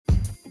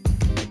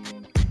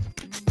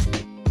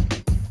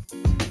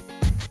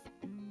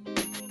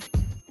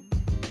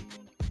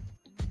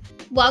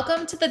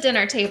Welcome to the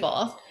dinner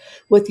table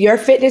with your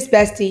fitness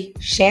bestie,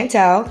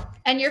 Chantel,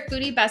 and your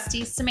foodie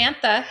bestie,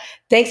 Samantha.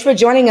 Thanks for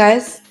joining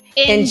us.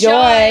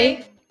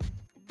 Enjoy.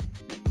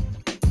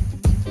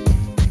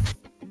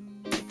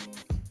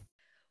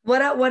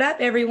 What up,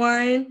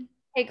 everyone?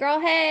 Hey,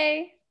 girl,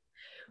 hey.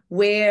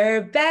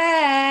 We're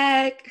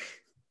back.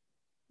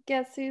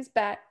 Guess who's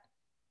back?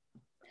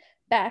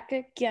 Back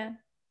again.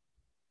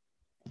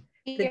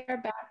 We are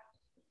back.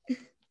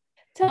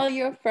 Tell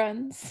your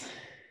friends.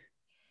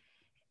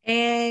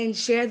 And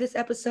share this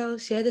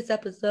episode.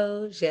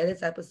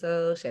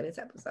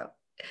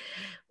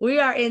 We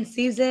are in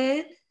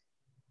season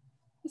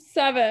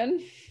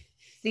 7.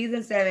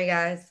 Season 7,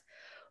 guys.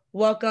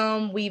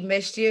 Welcome. We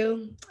missed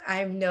you.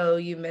 I know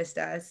you missed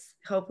us.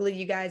 Hopefully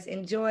you guys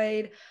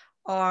enjoyed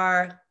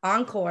our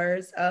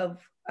encores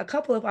of a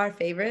couple of our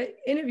favorite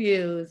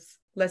interviews.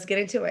 Let's get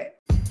into it.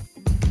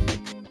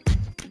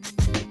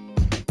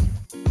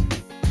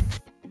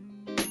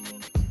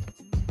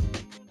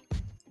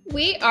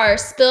 We are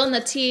spilling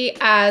the tea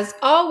as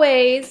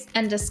always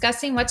and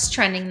discussing what's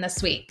trending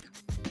this week.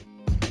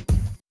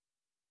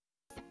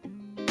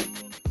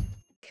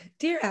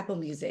 Dear Apple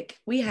Music,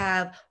 we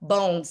have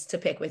bones to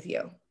pick with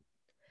you.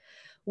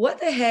 What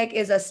the heck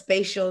is a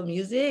spatial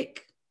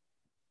music?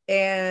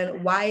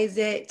 And why is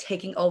it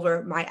taking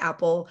over my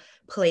Apple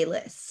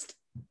playlist?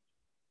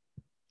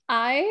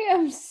 I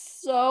am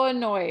so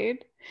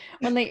annoyed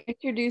when they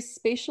introduce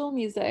spatial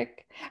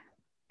music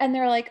and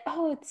they're like,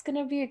 oh, it's going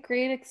to be a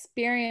great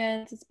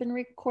experience. It's been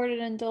recorded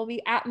in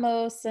Dolby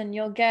Atmos and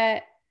you'll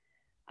get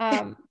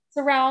a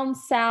surround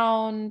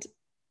sound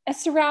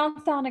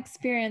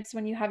experience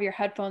when you have your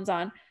headphones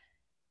on.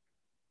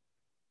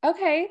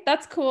 Okay,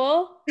 that's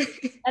cool.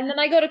 And then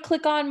I go to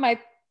click on my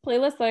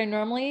playlist that I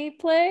normally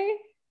play,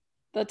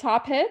 the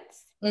top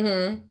hits.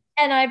 Mm-hmm.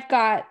 And I've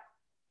got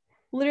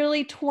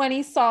literally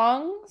 20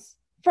 songs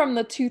from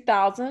the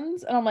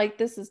 2000s. And I'm like,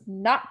 this is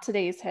not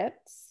today's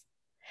hits.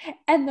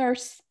 And they're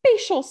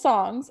spatial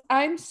songs.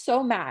 I'm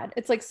so mad.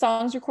 It's like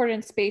songs recorded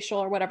in spatial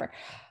or whatever.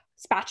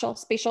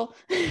 Spatial.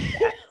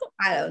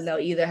 I don't know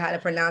either how to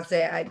pronounce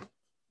it.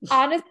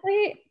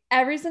 Honestly,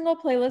 every single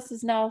playlist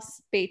is now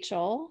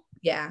spatial.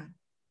 Yeah.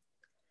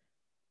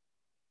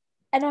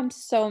 And I'm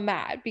so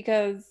mad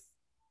because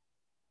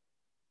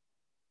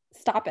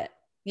stop it.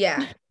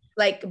 Yeah.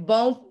 Like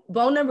bone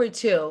number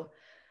 2.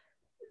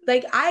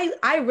 Like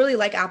I really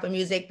like Apple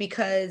Music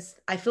because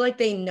I feel like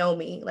they know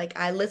me. Like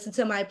I listen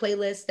to my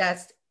playlist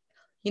that's,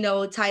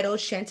 titled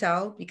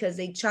Chantel, because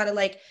they try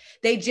to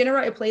they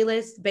generate a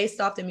playlist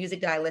based off the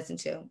music that I listen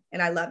to, and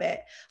I love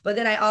it. But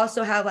then I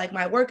also have like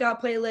my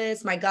workout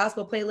playlist, my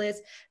gospel playlist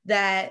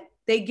that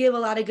they give a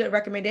lot of good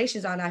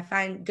recommendations on. I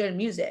find good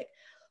music.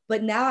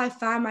 But now I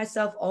find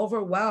myself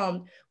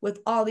overwhelmed with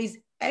all these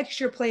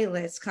extra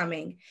playlists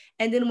coming.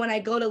 And then when I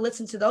go to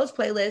listen to those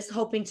playlists,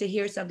 hoping to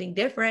hear something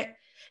different,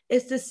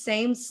 it's the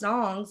same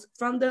songs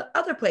from the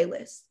other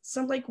playlists.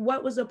 So I'm like,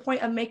 what was the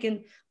point of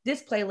making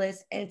this playlist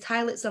and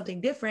title it something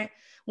different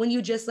when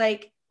you just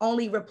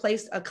only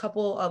replaced a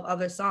couple of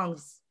other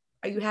songs?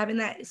 Are you having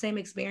that same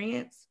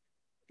experience?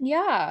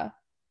 Yeah.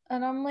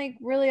 And I'm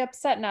really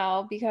upset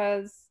now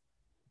because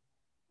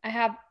I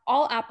have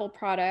all Apple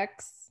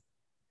products.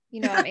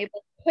 I'm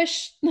able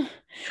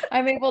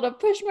to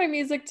push my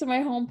music to my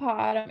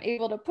HomePod. I'm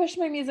able to push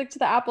my music to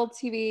the Apple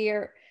TV,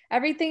 or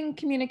everything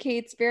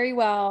communicates very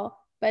well.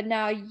 But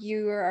now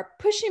you are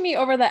pushing me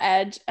over the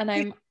edge, and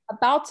I'm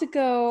about to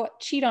go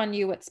cheat on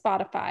you with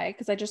Spotify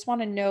because I just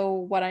want to know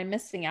what I'm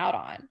missing out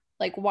on.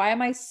 Like, why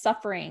am I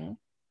suffering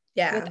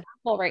with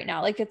Apple right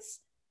now? Like,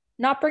 it's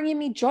not bringing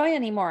me joy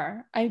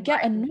anymore. I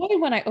get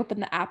annoyed when I open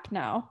the app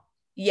now.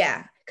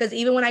 Yeah, because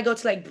even when I go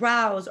to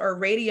browse or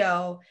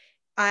radio,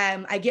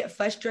 I get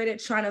frustrated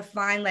trying to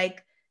find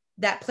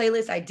that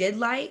playlist I did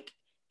like,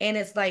 and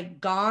it's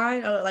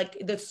gone, or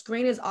the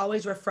screen is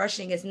always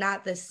refreshing. It's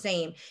not the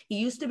same. It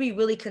used to be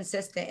really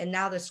consistent, and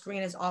now the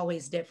screen is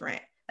always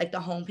different, like the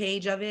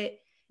homepage of it.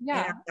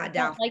 Yeah, and I'm not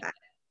down for that.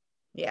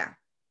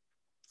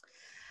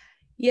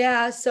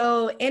 Yeah,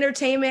 so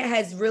entertainment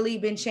has really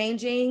been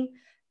changing,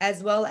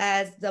 as well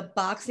as the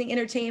boxing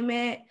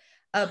entertainment.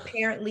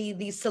 Apparently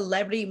these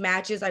celebrity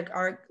matches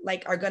are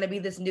going to be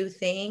this new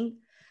thing.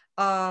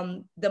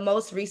 The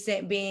most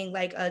recent being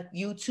a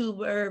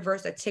YouTuber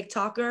versus a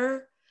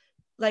TikToker,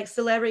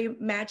 celebrity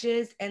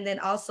matches. And then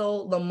also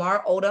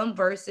Lamar Odom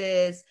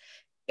versus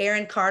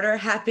Aaron Carter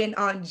happened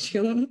on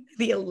June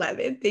the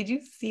 11th. Did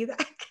you see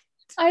that?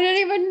 I didn't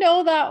even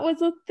know that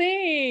was a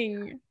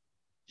thing.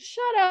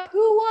 Shut up.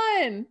 Who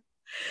won?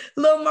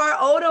 Lamar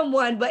Odom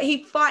won, but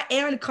he fought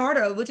Aaron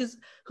Carter, who's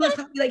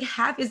probably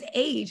half his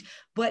age.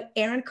 But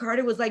Aaron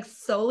Carter was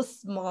so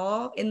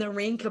small in the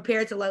ring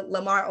compared to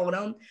Lamar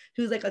Odom,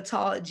 who's a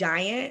tall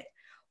giant.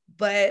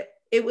 But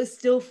it was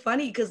still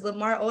funny because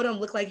Lamar Odom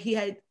looked like he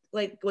had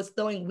was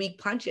throwing weak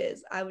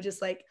punches. I was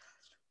just like,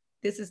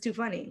 this is too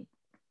funny.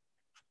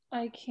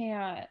 I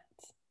can't.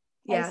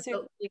 Yeah, I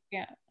seriously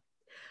can't.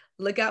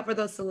 Look out for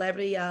those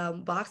celebrity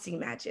boxing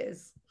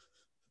matches.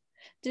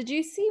 Did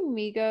you see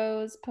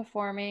Migos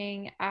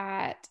performing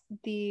at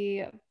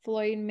the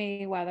Floyd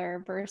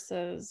Mayweather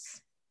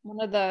versus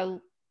one of the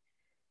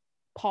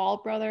Paul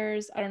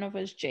brothers? I don't know if it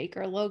was Jake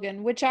or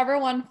Logan, whichever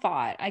one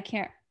fought. I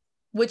can't.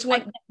 Which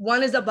one?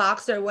 One is a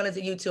boxer, one is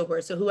a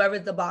YouTuber. So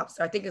whoever's the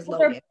boxer, I think is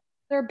Logan.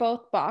 They're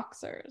both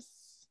boxers.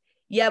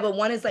 Yeah, but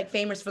one is like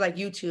famous for like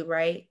YouTube,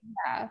 right?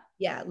 Yeah.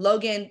 Yeah,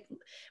 Logan.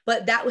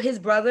 But that his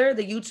brother,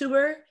 the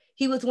YouTuber,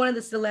 he was one of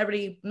the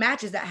celebrity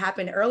matches that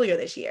happened earlier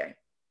this year.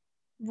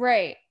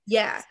 Right.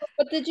 Yeah.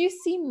 But did you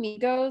see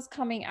Migos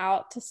coming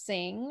out to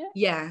sing?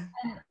 Yeah.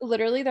 And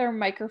literally their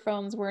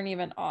microphones weren't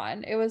even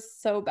on. It was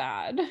so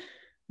bad.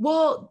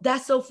 Well,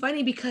 that's so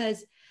funny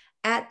because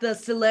at the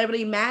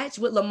celebrity match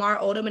with Lamar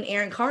Odom and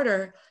Aaron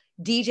Carter,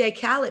 DJ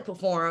Khaled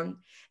performed.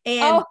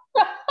 And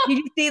did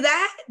you see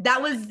that?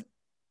 That was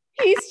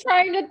he's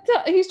trying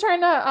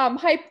to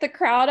hype the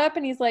crowd up,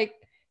 and he's like,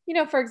 you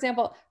know, for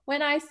example,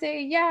 when I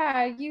say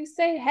yeah, you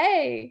say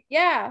hey.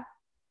 Yeah.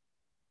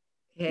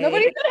 Hey.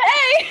 Nobody said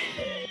hey.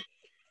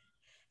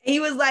 He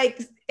was like,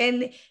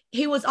 and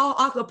he was all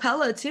a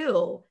cappella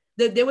too.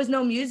 There was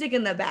no music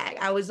in the back.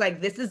 I was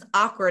like, this is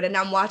awkward. And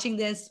I'm watching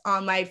this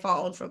on my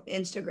phone from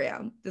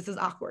Instagram. This is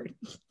awkward.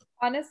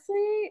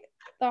 Honestly,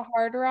 the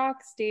Hard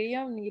Rock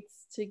Stadium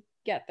needs to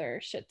get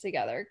their shit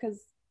together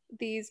because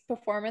these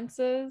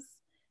performances,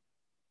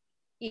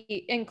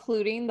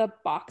 including the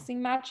boxing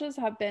matches,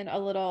 have been a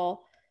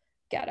little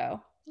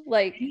ghetto.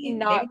 Like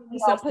not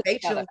well put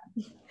together.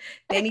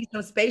 They need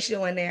some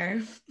spatial in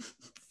there.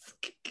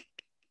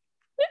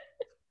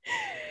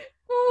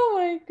 Oh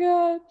my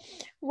God.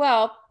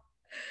 Well,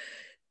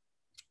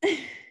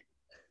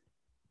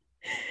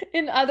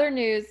 in other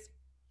news,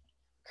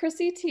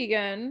 Chrissy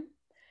Teigen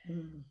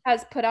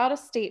has put out a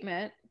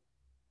statement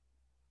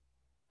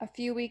a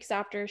few weeks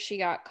after she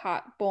got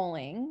caught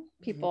bullying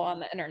people on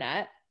the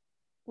internet.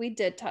 We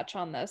did touch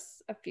on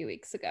this a few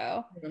weeks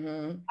ago.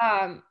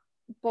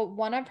 But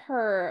one of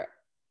her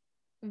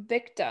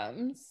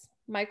victims,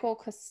 Michael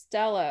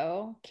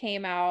Costello,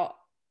 came out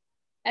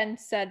and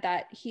said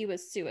that he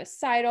was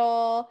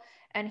suicidal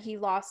and he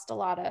lost a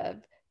lot of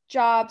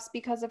jobs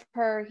because of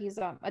her. He's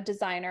a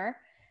designer.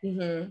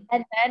 And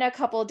then a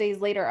couple of days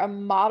later, a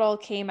model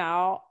came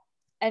out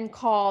and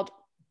called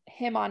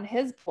him on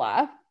his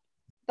bluff.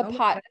 The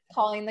pot is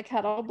calling the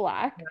kettle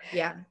black.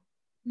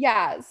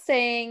 Yeah,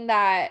 saying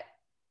that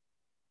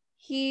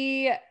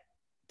he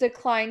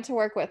declined to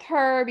work with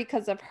her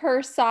because of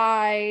her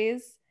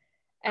size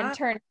and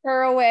turned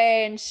her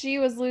away, and she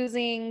was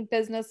losing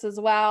business as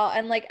well.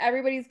 And like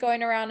everybody's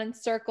going around in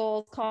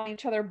circles calling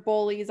each other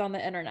bullies on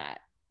the internet.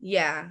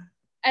 Yeah.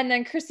 And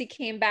then Chrissy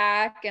came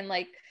back and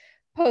like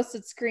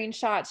posted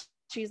screenshots.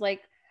 She's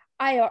like,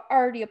 I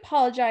already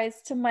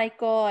apologized to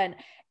Michael. And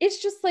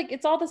it's just like,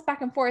 it's all this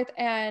back and forth.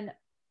 And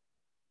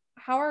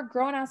how are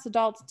grown-ass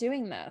adults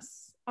doing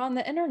this on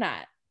the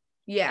internet?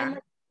 Yeah. And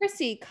like,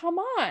 Chrissy, come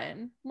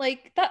on.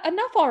 Like that,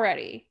 enough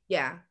already.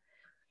 Yeah.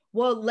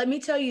 Well, let me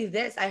tell you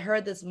this. I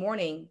heard this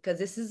morning, because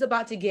this is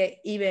about to get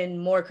even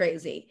more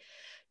crazy.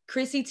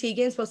 Chrissy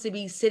Teigen is supposed to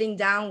be sitting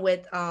down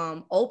with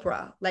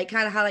Oprah, like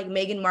kind of how like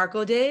Meghan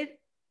Markle did.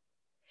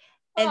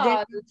 And then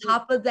on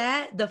top of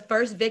that, the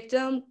first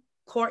victim,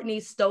 Courtney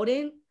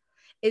Stodden,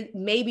 it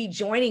may be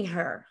joining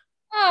her.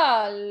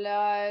 Oh,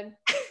 Lord.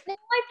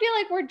 I feel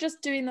like we're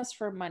just doing this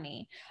for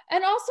money.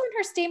 And also in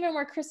her statement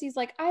where Chrissy's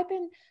like, I've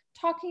been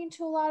talking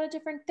to a lot of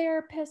different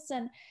therapists,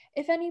 and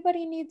if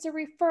anybody needs a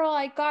referral,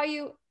 I got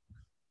you.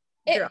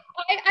 I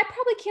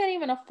probably can't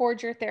even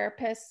afford your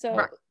therapist,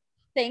 so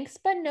thanks,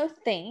 but no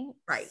thanks.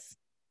 Right.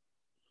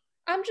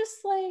 I'm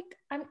just like,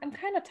 I'm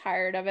kind of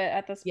tired of it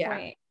at this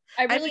point.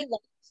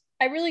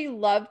 I really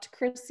loved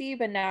Chrissy,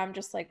 but now I'm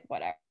just like,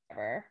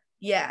 whatever.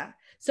 Yeah.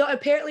 So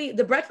apparently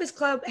the Breakfast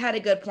Club had a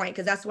good point,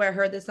 because that's where I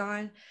heard this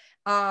on.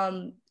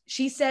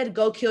 She said,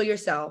 go kill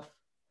yourself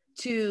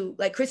to,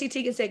 like, Chrissy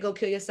Teigen said, go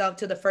kill yourself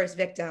to the first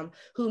victim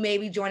who may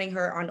be joining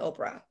her on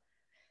Oprah.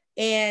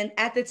 And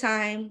at the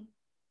time,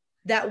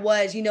 that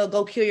was, you know,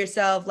 go kill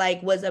yourself,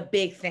 like, was a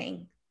big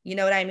thing. You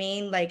know what I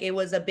mean? Like, it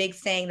was a big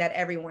saying that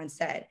everyone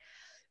said.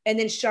 And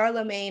then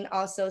Charlemagne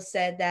also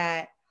said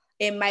that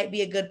it might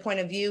be a good point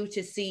of view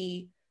to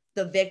see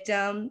the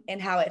victim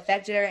and how it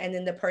affected her, and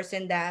then the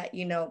person that,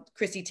 you know,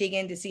 Chrissy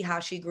Teigen, to see how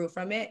she grew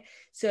from it.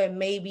 So it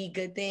may be a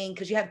good thing,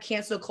 because you have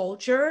cancel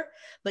culture,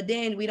 but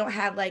then we don't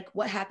have like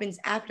what happens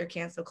after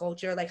cancel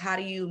culture. Like, how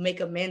do you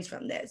make amends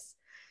from this?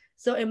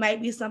 So it might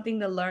be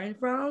something to learn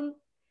from.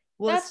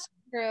 That's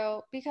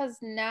true, because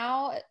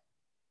nowadays,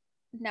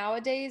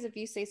 if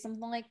you say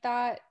something like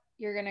that,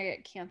 you're gonna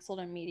get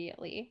canceled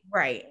immediately.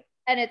 Right.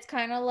 And it's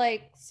kind of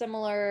like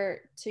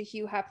similar to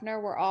Hugh Hefner.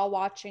 We're all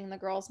watching The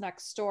Girls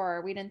Next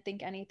Door. We didn't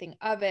think anything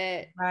of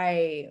it.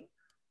 Right.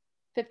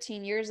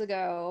 15 years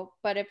ago.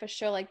 But if a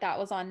show like that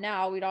was on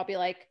now, we'd all be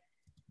like,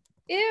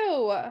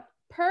 ew,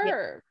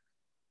 perv.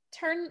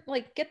 Yeah.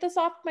 Get this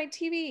off my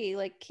TV.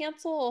 Like,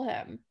 cancel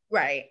him.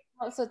 Right.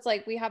 So it's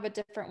like we have a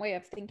different way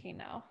of thinking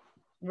now.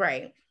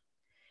 Right.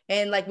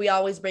 And like we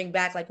always bring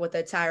back like with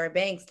the Tyra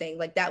Banks thing,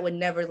 like that would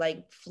never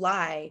like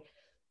fly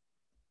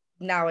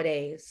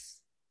nowadays.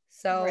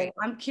 So Right.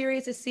 I'm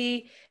curious to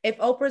see if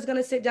Oprah's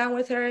gonna sit down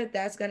with her.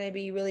 That's gonna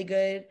be really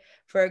good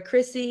for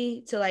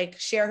Chrissy to like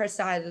share her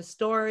side of the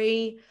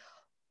story.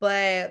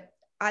 But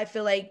I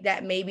feel like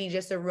that may be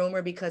just a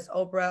rumor because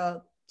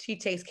Oprah, she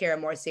takes care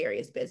of more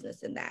serious business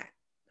than that,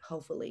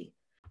 hopefully.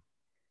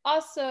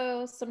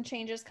 Also, some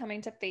changes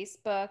coming to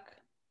Facebook.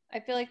 I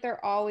feel like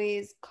they're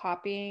always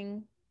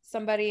copying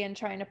somebody and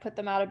trying to put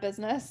them out of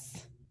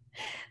business.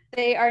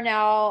 They are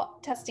now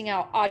testing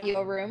out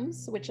audio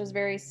rooms, which is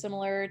very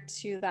similar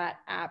to that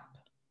app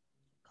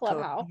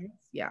Clubhouse.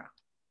 Yeah.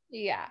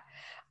 Yeah.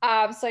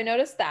 So I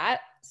noticed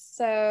that.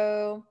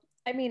 So,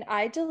 I mean,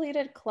 I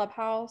deleted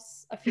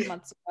Clubhouse a few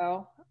months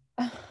ago.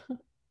 I,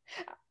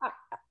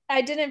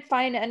 I didn't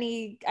find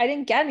any, I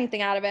didn't get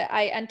anything out of it.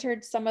 I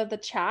entered some of the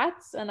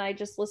chats and I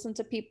just listened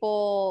to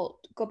people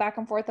go back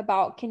and forth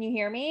about, can you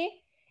hear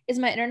me? Is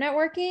my internet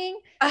working?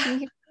 Can you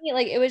hear me?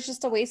 Like, it was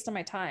just a waste of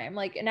my time.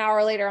 Like, an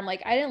hour later, I'm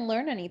like, I didn't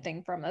learn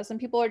anything from this. And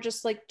people are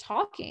just like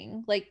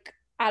talking, like,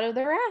 out of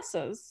their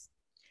asses.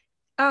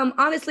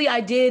 Honestly,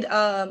 I did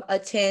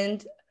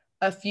attend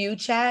a few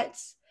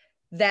chats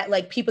that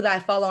like people that I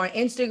follow on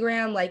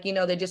Instagram, like, you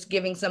know, they're just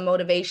giving some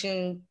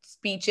motivation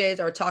speeches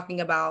or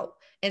talking about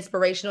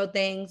inspirational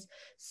things.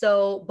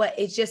 So, but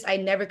it's just I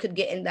never could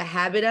get in the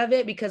habit of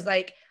it because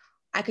like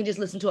I can just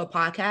listen to a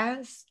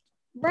podcast.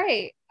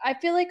 Right. I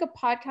feel like a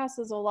podcast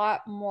is a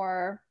lot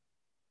more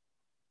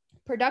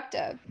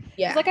productive. Because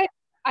Yeah. like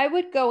I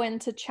would go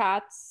into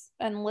chats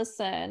and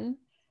listen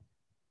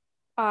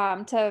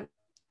to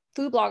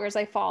food bloggers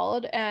I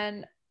followed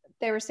and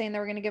they were saying they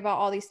were going to give out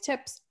all these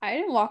tips. I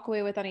didn't walk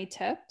away with any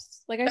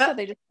tips. Like I said,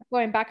 they just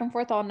going back and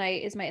forth all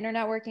night. Is my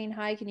internet working?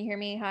 Hi, can you hear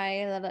me?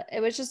 Hi. It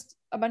was just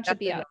a bunch of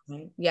BS.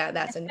 Annoying. Yeah,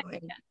 that's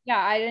annoying. Yeah,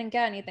 I didn't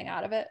get anything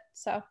out of it.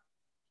 So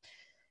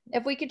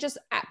if we could just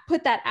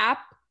put that app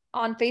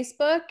on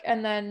Facebook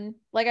and then,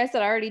 like I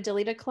said, I already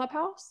deleted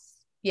Clubhouse.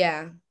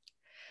 Yeah.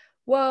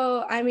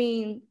 Well, I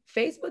mean,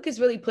 Facebook is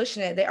really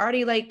pushing it. They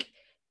already like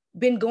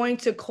been going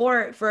to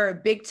court for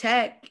big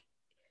tech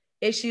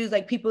issues,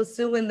 like people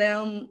suing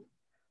them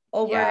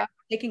over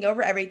taking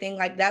over everything.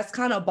 Like that's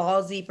kind of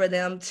ballsy for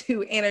them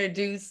to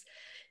introduce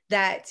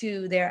that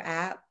to their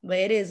app, but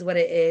it is what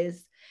it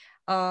is.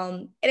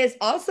 It is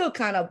also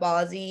kind of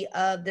ballsy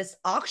of this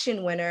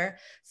auction winner.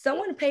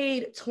 Someone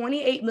paid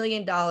 $28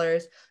 million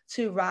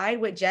to ride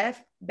with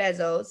Jeff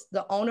Bezos,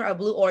 the owner of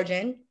Blue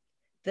Origin,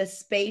 the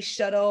space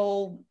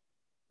shuttle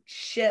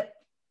ship,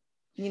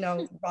 you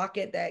know,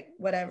 rocket that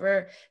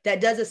whatever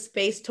that does a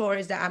space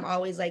tours that I'm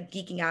always like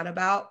geeking out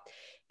about.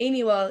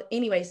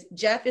 Anyways,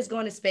 Jeff is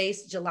going to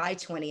space July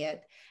 20th,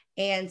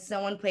 and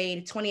someone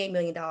paid $28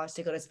 million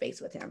to go to space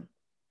with him.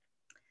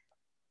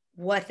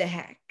 What the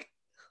heck?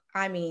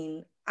 I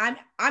mean,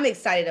 I'm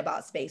excited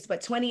about space,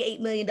 but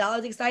 $28 million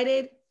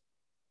excited?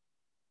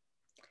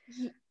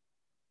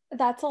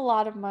 That's a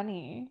lot of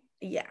money.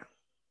 Yeah.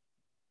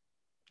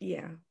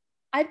 Yeah.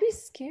 I'd be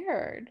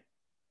scared.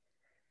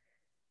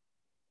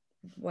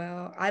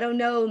 Well, I don't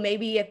know.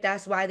 Maybe if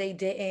that's why they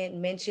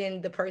didn't mention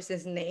the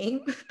person's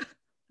name.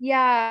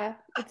 Yeah,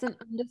 it's an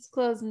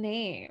undisclosed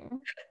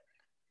name.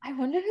 I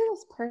wonder who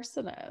this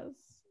person is.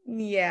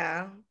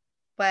 Yeah,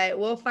 but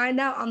we'll find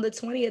out on the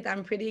 20th.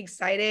 I'm pretty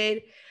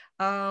excited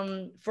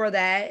for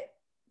that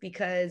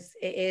because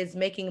it is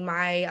making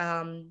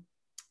my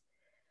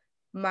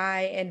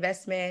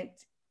investment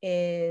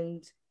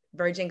in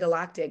Virgin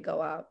Galactic go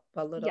up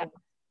a little. Yeah,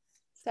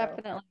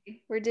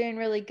 definitely. We're doing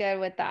really good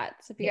with that.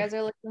 So if you guys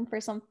are looking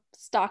for some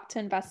stock to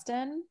invest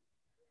in,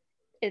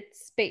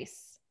 it's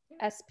Space,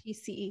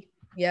 SPCE.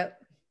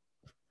 Yep.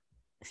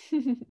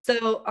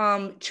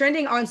 So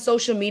trending on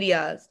social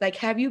media, like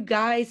have you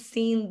guys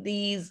seen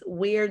these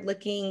weird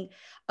looking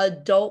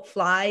adult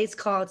flies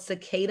called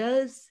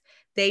cicadas?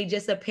 They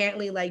just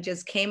apparently like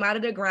just came out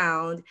of the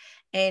ground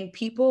and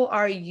people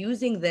are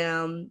using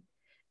them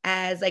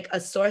as like a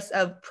source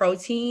of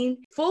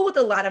protein, full with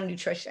a lot of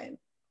nutrition.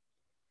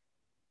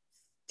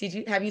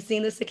 Have you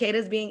seen the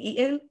cicadas being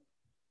eaten?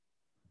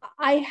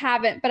 I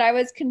haven't, but I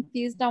was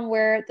confused on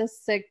where the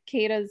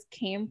cicadas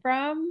came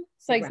from.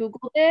 So I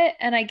Googled it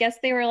and I guess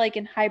they were like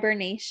in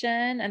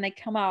hibernation and they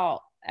come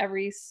out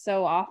every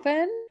so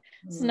often.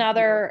 So now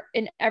they're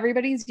in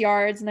everybody's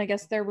yards and I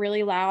guess they're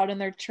really loud and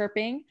they're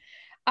chirping.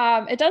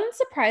 It doesn't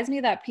surprise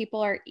me that people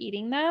are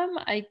eating them.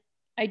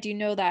 I do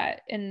know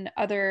that in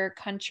other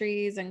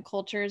countries and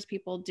cultures,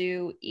 people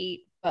do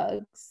eat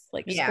bugs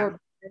like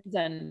scorpions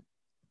and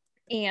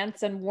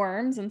ants and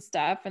worms and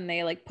stuff, and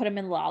they like put them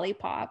in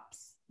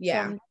lollipops.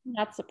 Yeah. So I'm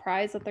not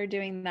surprised that they're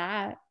doing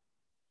that.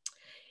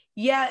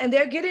 Yeah, and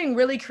they're getting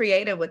really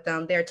creative with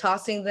them. They're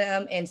tossing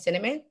them in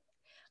cinnamon,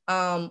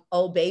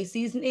 Old Bay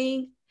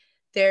seasoning.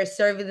 They're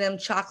serving them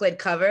chocolate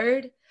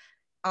covered.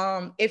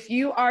 If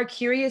you are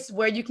curious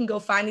where you can go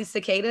find these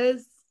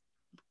cicadas,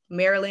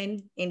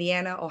 Maryland,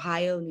 Indiana,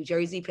 Ohio, New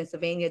Jersey,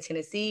 Pennsylvania,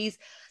 Tennessee.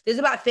 There's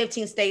about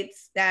 15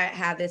 states that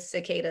have this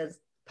cicadas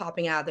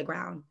popping out of the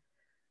ground.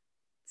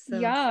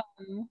 So,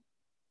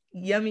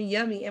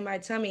 yummy in my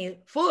tummy,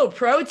 full of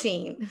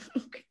protein.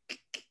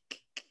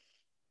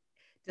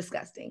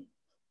 Disgusting.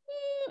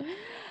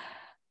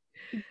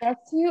 Guess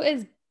who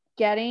is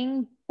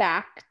getting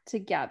back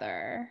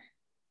together?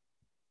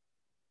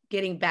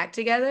 Getting back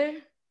together?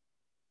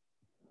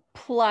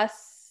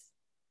 Plus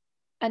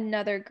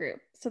another group.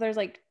 So there's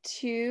like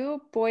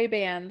two boy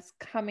bands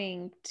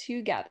coming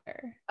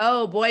together.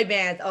 Oh, boy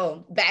bands.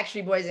 Oh,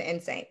 Backstreet Boys and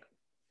NSYNC.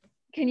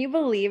 Can you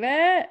believe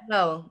it?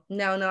 No,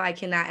 I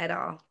cannot at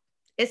all.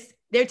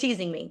 They're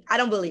teasing me. I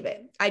don't believe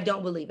it. I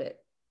don't believe it.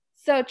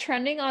 So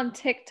trending on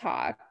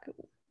TikTok,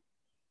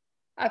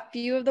 a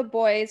few of the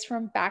boys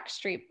from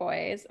Backstreet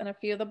Boys and a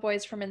few of the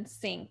boys from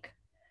NSYNC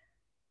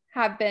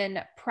have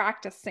been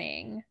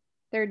practicing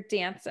their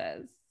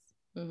dances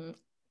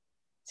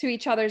to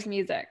each other's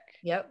music.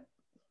 Yep.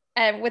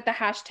 And with the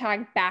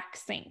hashtag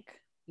 #BackSync.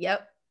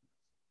 Yep.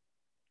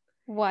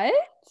 What?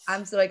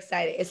 I'm so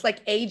excited. It's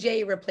like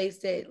AJ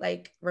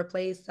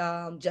replaced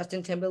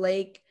Justin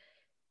Timberlake.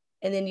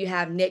 And then you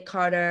have Nick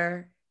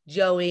Carter,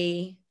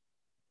 Joey,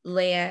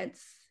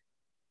 Lance.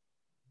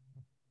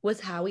 Was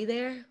Howie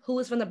there? Who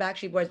was from the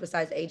Backstreet Boys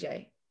besides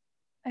AJ?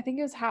 I think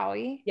it was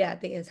Howie. Yeah, I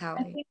think it's Howie.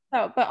 I think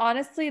so. But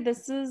honestly,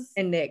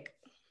 and Nick.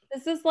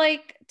 This is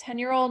like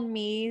 10-year-old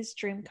me's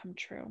dream come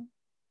true.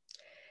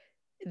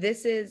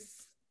 This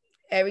is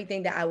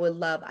everything that I would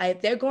love.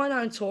 If they're going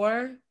on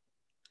tour,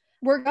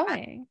 we're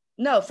going.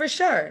 No, for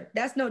sure.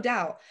 That's no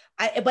doubt.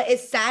 But it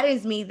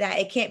saddens me that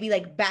it can't be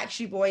like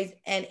Backstreet Boys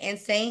and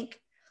NSYNC,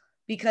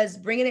 because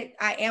bringing it,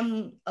 I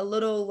am a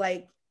little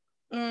like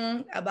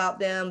about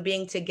them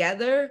being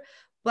together,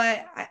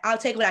 but I'll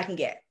take what I can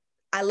get.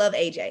 I love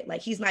AJ.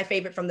 Like, he's my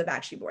favorite from the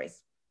Backstreet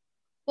Boys.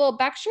 Well,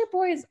 Backstreet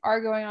Boys are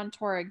going on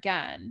tour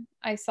again.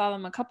 I saw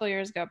them a couple of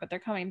years ago, but they're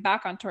coming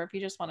back on tour if you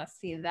just want to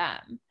see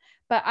them.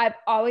 But I've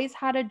always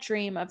had a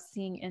dream of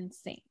seeing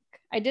NSYNC.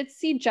 I did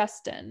see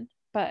Justin,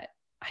 but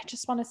I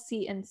just want to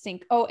see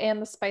NSYNC. Oh, and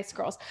the Spice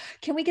Girls.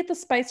 Can we get the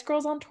Spice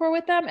Girls on tour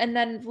with them? And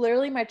then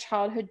literally my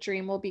childhood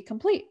dream will be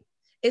complete.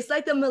 It's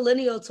like the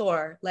millennial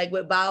tour, like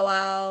with Bow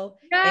Wow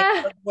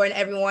and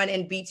everyone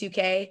in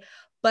B2K.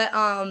 But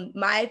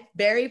my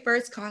very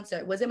first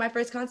concert, was it my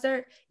first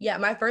concert? Yeah,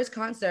 my first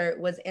concert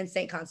was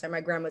NSYNC concert. My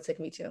grandma took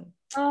me to.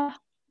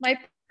 My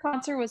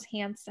concert was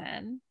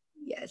Hanson.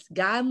 Yes,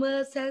 God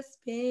must have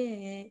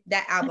spent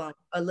that album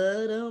a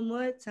little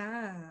more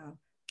time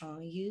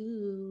on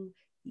you.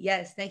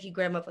 Yes, thank you,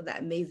 Grandma, for that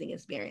amazing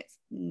experience.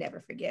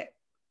 Never forget.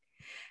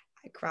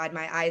 I cried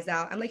my eyes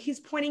out. I'm like, he's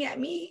pointing at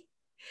me.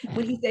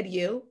 When he said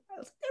you, I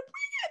was like, they're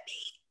pointing at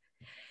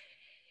me.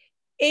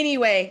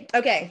 Anyway,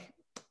 okay.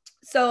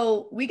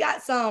 So we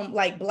got some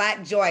like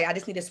Black joy. I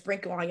just need to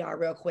sprinkle on y'all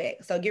real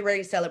quick. So get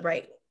ready to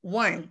celebrate.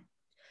 1,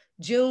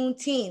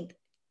 Juneteenth,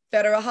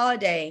 federal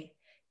holiday.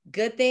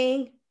 Good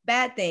thing,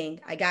 bad thing.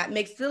 I got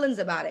mixed feelings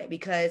about it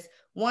because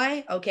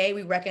 1, okay,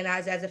 we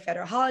recognize it as a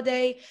federal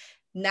holiday.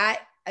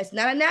 It's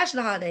not a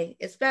national holiday,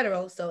 it's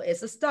federal, so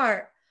it's a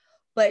start.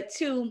 But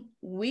 2,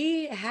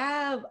 we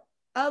have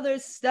other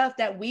stuff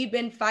that we've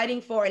been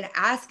fighting for and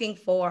asking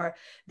for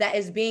that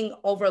is being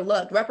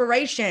overlooked.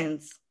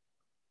 Reparations,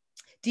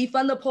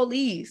 defund the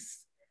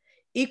police,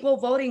 equal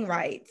voting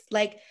rights.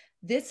 Like,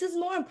 this is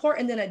more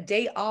important than a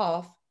day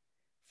off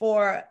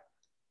for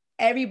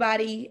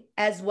everybody,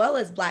 as well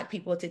as Black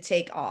people, to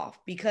take off,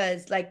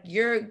 because like,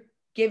 you're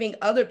giving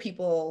other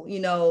people,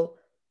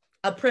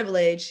 a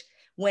privilege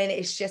when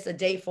it's just a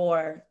day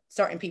for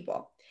certain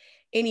people.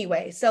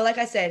 Anyway, so like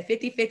I said,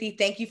 50-50,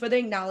 thank you for the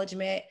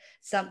acknowledgement.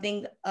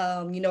 Something,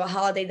 a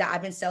holiday that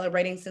I've been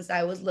celebrating since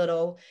I was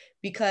little,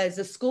 because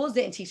the schools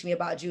didn't teach me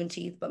about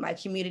Juneteenth, but my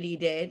community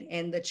did.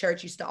 And the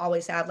church used to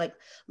always have like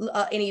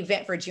an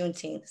event for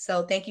Juneteenth.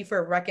 So thank you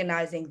for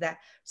recognizing that,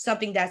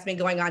 something that's been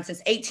going on since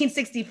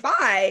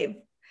 1865.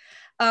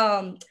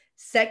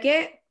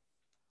 Second,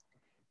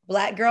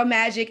 Black Girl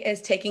Magic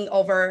is taking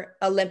over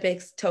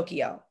Olympics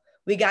Tokyo.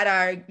 We got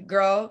our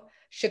girl,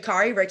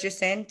 Sha'Carri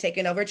Richardson,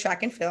 taking over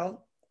track and field.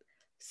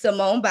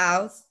 Simone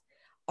Biles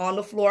on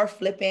the floor,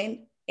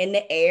 flipping in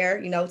the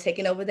air,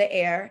 taking over the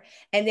air.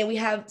 And then we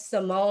have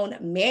Simone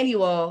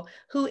Manuel,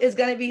 who is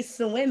going to be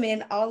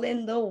swimming all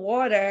in the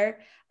water.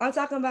 I'm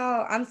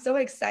so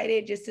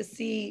excited just to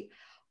see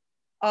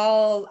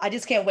I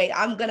just can't wait.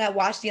 I'm going to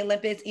watch the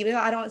Olympics, even though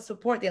I don't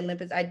support the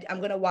Olympics. I'm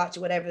going to watch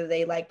whatever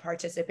they like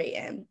participate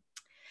in.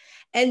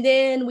 And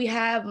then we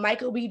have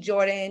Michael B.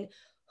 Jordan,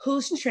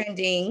 who's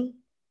trending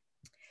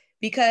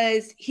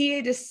because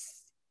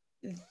he's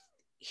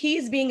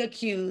being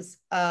accused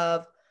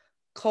of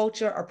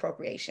culture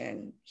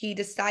appropriation. He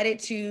decided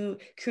to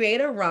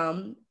create a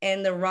rum,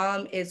 and the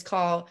rum is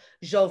called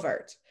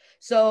Jouvert.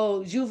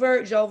 So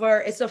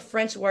Jouvert, it's a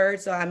French word,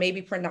 so I may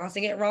be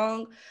pronouncing it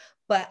wrong,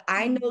 but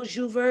I know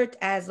Jouvert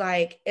as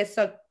like, it's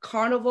a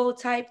carnival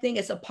type thing.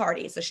 It's a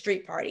party, it's a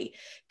street party.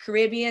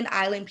 Caribbean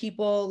island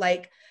people,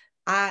 like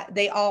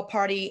they all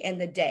party in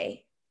the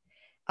day.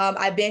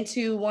 I've been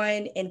to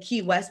one in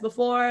Key West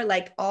before,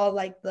 like all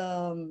like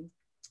the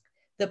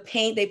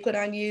paint they put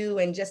on you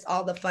and just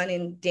all the fun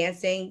and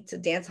dancing to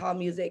dance hall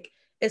music.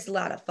 It's a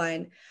lot of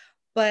fun,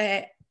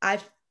 but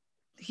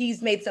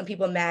he's made some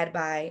people mad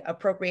by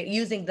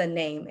using the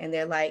name, and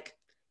they're like,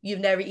 you've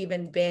never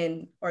even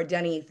been or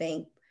done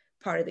anything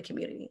part of the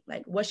community.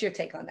 Like, what's your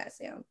take on that,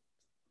 Sam?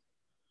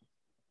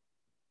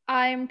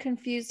 I'm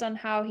confused on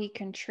how he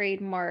can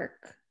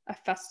trademark a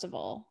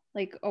festival,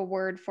 like a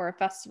word for a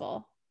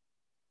festival.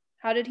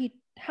 How was he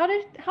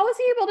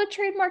able to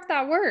trademark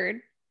that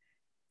word?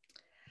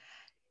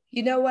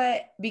 You know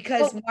what?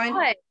 Because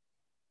why?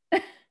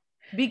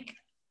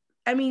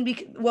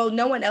 well,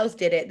 no one else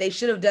did it. They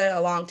should have done it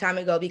a long time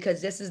ago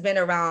because this has been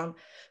around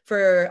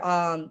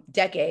for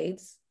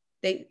decades.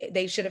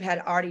 They should have had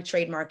already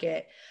trademark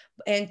it.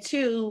 And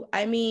two,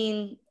 I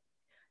mean,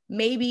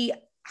 maybe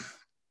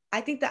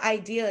I think the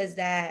idea is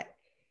that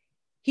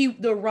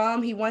the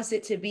rum, he wants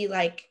it to be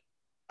like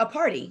a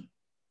party.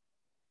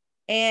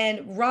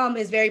 And rum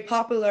is very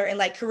popular in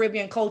like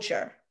Caribbean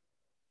culture.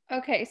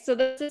 Okay, so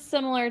this is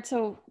similar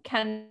to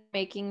Ken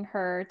making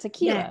her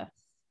tequila.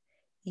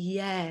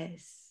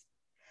 Yes.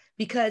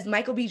 Because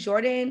Michael B.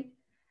 Jordan,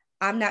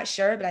 I'm not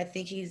sure, but I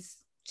think he's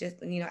just,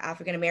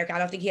 African American. I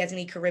don't think he has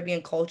any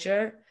Caribbean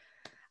culture.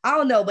 I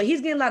don't know, but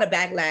he's getting a lot of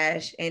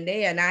backlash and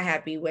they are not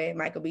happy with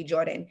Michael B.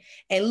 Jordan.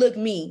 And look,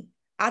 me,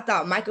 I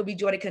thought Michael B.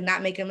 Jordan could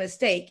not make a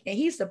mistake. And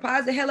he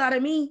surprised the hell out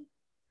of me.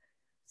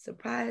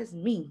 Surprised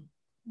me.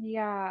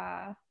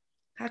 Yeah.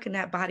 How can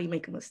that body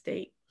make a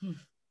mistake?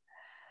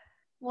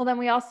 Well, then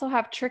we also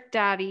have Trick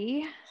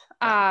Daddy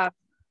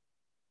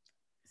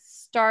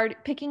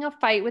start picking a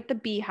fight with the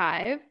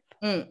Beehive.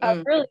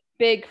 A really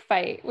big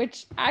fight,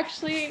 which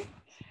actually,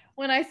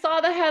 when I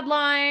saw the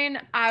headline,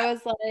 I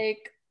was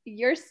like,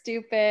 you're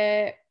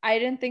stupid. I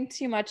didn't think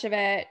too much of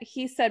it.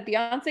 He said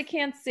Beyonce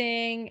can't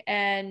sing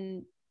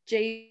and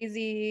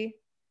Jay-Z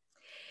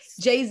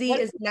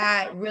is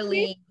not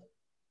really,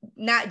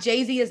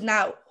 Jay-Z is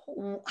not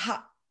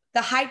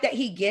the hype that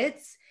he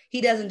gets,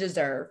 he doesn't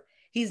deserve.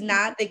 He's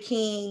not the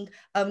king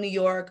of New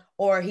York,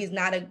 or he's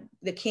not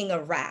the king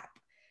of rap.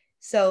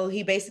 So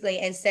he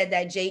basically said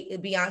that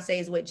Beyonce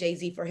is with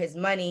Jay-Z for his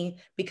money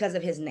because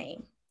of his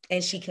name,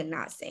 and she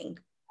cannot sing.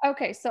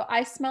 Okay, so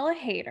I smell a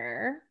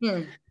hater.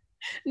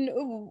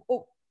 No.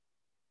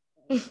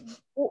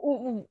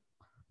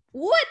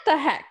 What the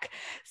heck?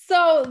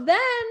 So then,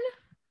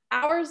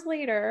 hours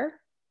later,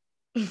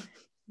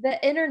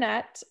 the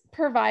internet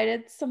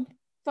provided some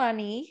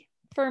funny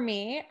for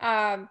me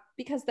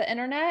because the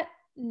internet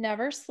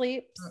never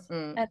sleeps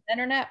and the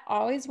internet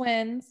always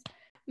wins.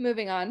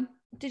 Moving on.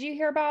 Did you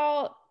hear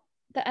about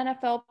the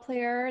NFL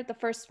player, the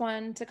first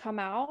one to come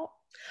out?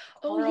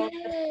 Oh,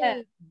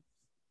 yeah.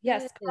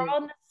 Yes,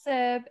 Carl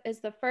Nassib is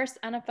the first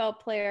NFL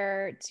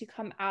player to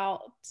come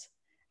out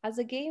as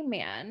a gay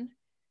man.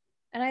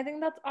 And I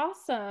think that's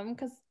awesome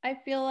because I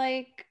feel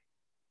like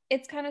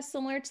it's kind of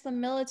similar to the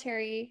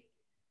military.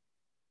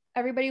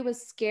 Everybody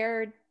was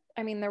scared.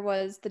 I mean, there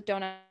was the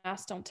Don't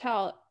Ask, Don't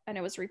Tell, and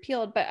it was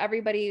repealed, but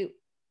everybody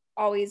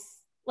always,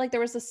 like, there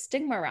was a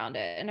stigma around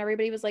it and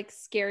everybody was like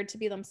scared to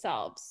be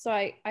themselves. So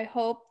I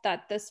hope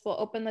that this will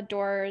open the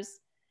doors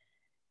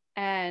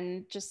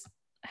and just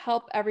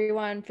help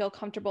everyone feel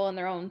comfortable in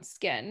their own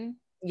skin.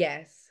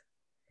 Yes.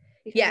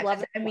 Yeah,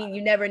 I mean,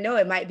 you never know.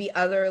 It might be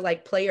other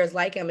like players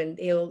like him, and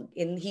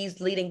he's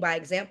leading by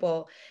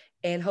example,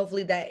 and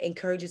hopefully that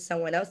encourages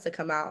someone else to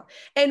come out.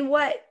 And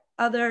what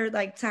other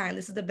like time?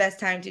 This is the best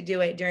time to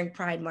do it during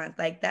Pride Month.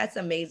 Like, that's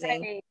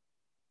amazing.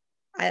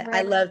 Right.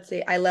 I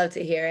love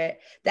to hear it.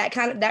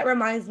 That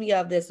reminds me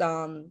of this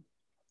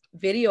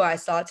video I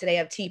saw today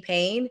of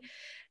T-Pain.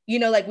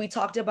 Like we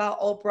talked about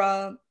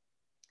Oprah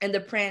and the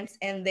Prince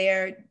and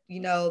their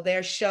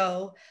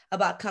show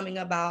about coming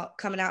out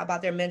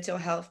about their mental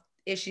health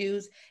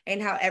issues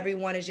and how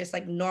everyone is just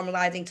like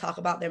normalizing talk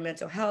about their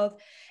mental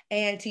health.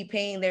 And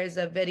T-Pain, there's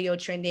a video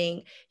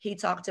trending. He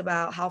talked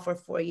about how for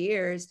 4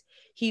 years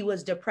he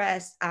was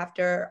depressed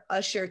after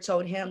Usher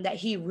told him that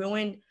he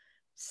ruined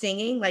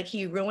singing, like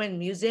he ruined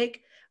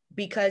music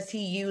because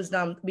he used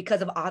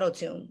because of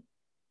auto-tune.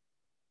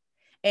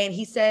 And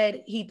he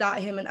said he thought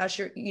him and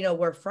Usher,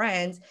 were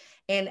friends.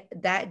 And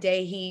that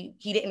day he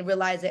didn't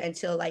realize it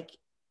until like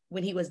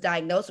when he was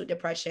diagnosed with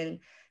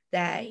depression,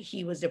 that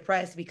he was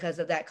depressed because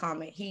of that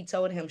comment. He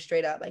told him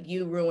straight up, like,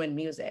 you ruined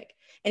music.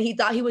 And he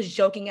thought he was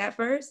joking at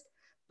first,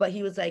 but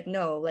he was like,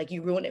 no, like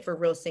you ruined it for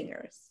real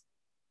singers.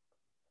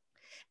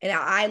 And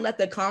I let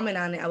the comment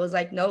on it. I was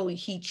like, no,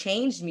 he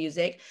changed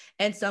music.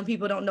 And some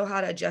people don't know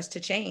how to adjust to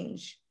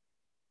change.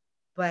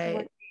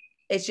 But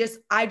it's just,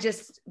 I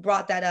just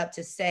brought that up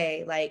to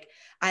say, like,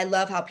 I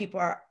love how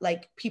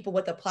people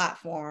with a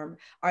platform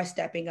are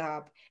stepping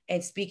up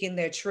and speaking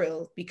their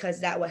truth,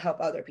 because that would help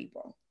other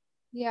people.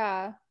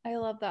 Yeah, I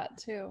love that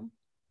too.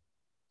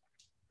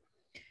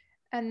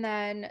 And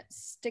then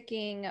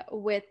sticking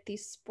with the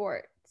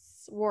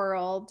sports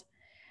world,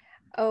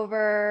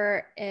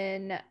 over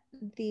in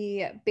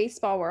the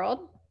baseball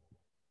world,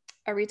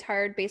 a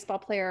retired baseball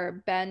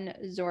player, Ben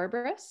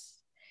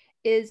Zobrist,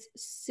 is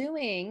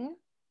suing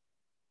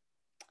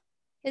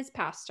his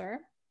pastor,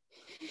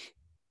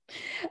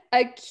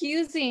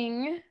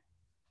 accusing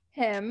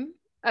him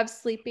of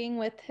sleeping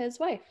with his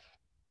wife.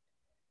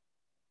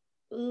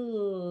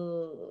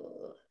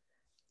 Ooh,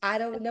 I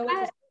don't know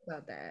what to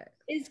about that.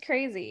 is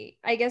crazy.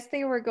 I guess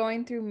they were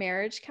going through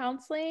marriage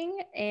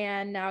counseling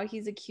and now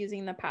he's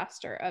accusing the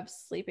pastor of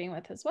sleeping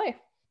with his wife.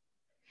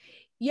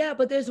 Yeah,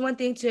 but there's one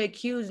thing to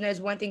accuse and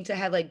there's one thing to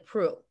have like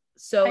proof.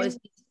 So it's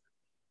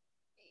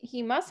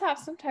he must have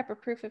some type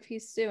of proof if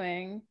he's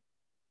suing.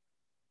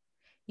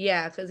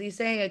 yeah, because he's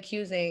saying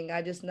accusing.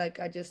 I just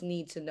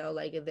need to know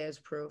like if there's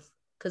proof.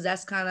 Because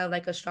that's kind of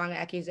like a strong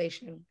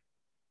accusation,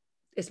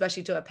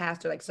 especially to a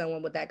pastor, like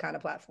someone with that kind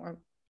of platform.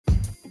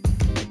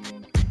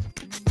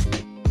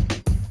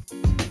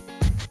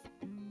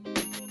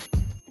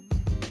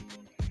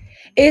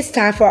 It's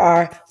time for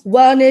our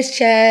wellness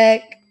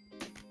check.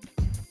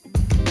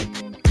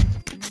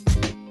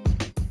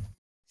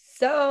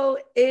 So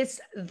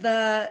it's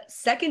the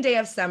second day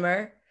of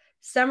summer.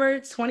 Summer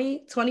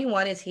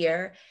 2021 is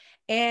here.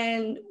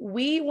 And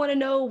we want to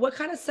know, what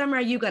kind of summer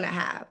are you going to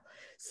have?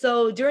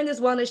 So during this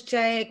wellness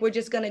check, we're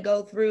just going to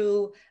go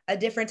through a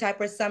different type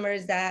of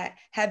summers that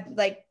have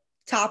like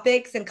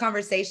topics and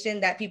conversation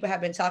that people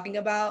have been talking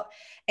about.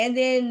 And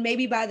then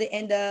maybe by the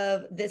end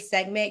of this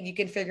segment, you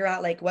can figure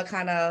out like what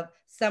kind of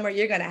summer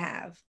you're going to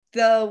have.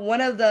 One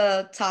of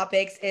the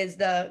topics is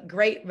the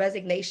Great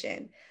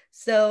Resignation.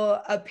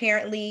 So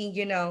apparently,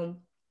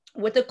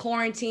 with the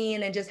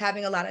quarantine and just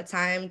having a lot of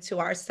time to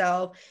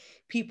ourselves,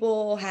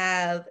 people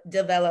have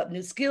developed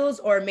new skills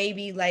or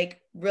maybe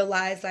like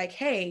realize like,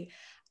 hey,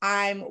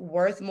 I'm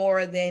worth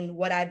more than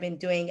what I've been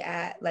doing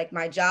at like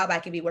my job. I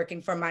could be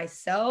working for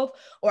myself,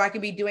 or I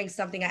could be doing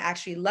something I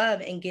actually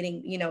love and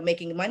getting,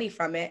 making money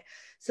from it.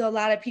 So a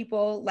lot of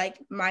people like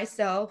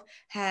myself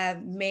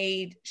have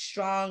made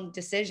strong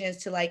decisions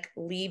to like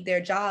leave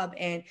their job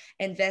and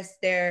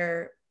invest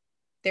their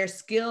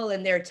skill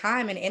and their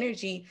time and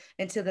energy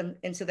into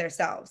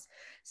themselves.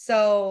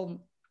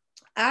 So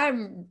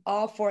I'm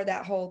all for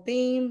that whole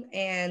theme.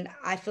 And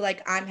I feel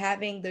like I'm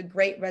having the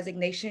Great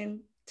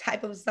Resignation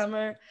type of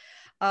summer.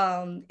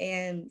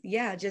 And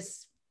yeah,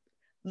 just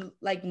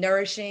like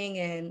nourishing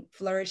and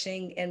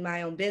flourishing in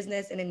my own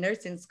business and in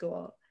nursing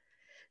school.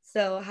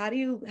 So have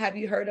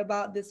you heard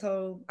about this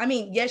whole, I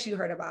mean, yes, you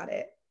heard about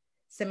it.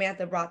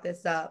 Samantha brought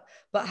this up,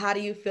 but how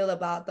do you feel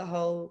about the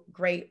whole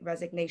Great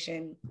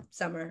Resignation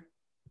summer?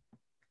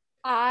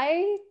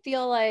 I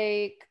feel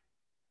like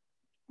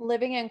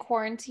living in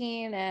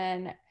quarantine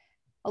and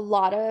a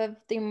lot of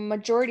the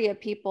majority of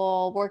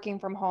people working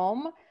from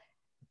home,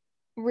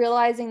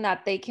 realizing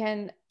that they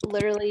can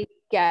literally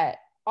get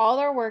all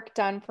their work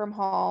done from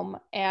home,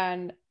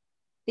 and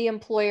the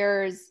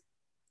employers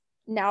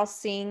now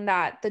seeing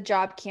that the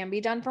job can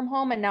be done from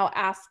home and now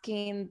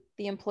asking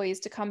the employees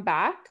to come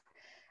back.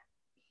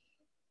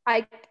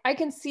 I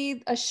can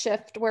see a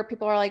shift where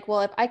people are like,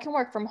 well, if I can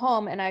work from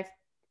home and I've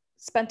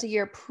spent a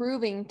year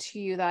proving to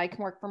you that I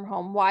can work from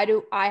home, why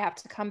do I have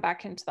to come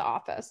back into the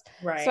office?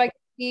 Right. So I can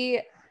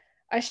see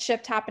a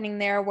shift happening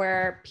there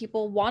where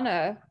people want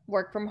to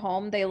work from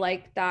home. They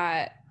like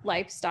that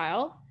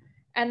lifestyle.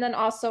 And then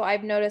also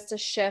I've noticed a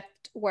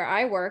shift where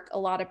I work. A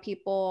lot of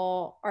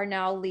people are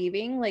now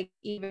leaving, like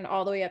even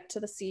all the way up to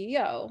the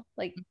CEO,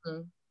 like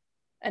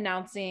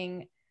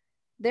announcing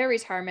their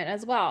retirement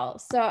as well.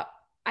 So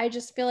I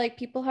just feel like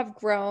people have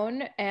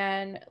grown,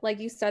 and like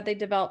you said, they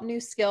develop new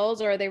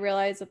skills or they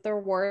realize that their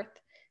worth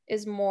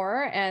is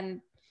more. And,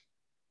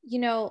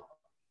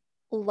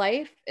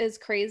 life is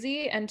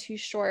crazy and too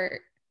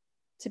short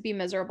to be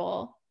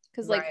miserable.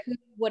 Because, like, Right. who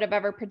would have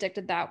ever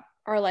predicted that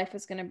our life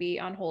is going to be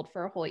on hold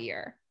for a whole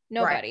year?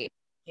 Nobody. Right.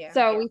 Yeah.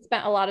 So we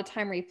spent a lot of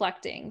time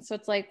reflecting. So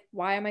it's like,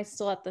 why am I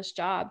still at this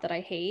job that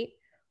I hate?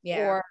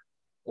 Yeah. Or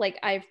like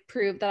I've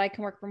proved that I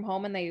can work from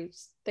home and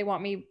they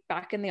want me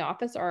back in the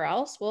office, or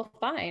else, well,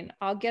 fine,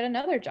 I'll get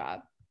another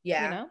job.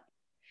 Yeah.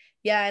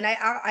 Yeah. And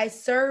I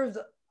served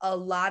a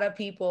lot of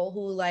people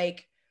who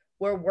like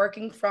were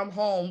working from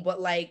home, but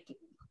like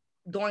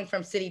going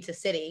from city to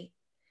city.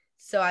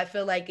 So I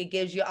feel like it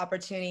gives you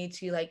opportunity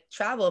to like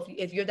travel.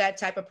 If you're that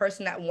type of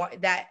person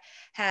that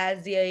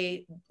has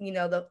the,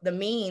 the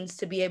means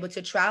to be able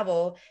to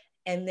travel,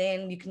 and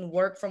then you can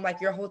work from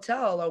like your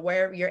hotel or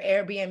where your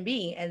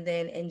Airbnb and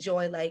then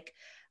enjoy like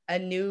a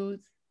new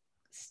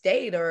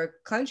state or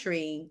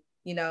country,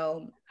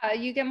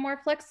 You get more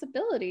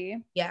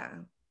flexibility. Yeah.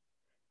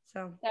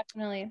 So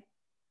Definitely.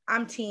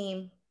 I'm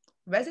team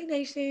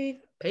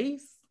resignation.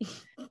 Peace.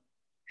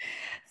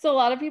 So a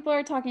lot of people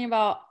are talking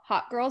about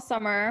hot girl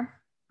summer.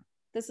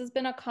 This has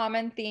been a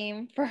common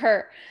theme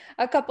for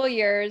a couple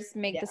years.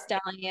 Meg Yeah. Thee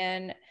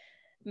Stallion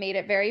made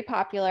it very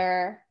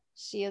popular.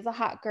 She is a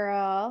hot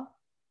girl.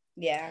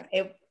 Yeah.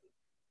 It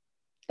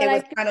But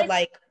was I kind of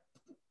like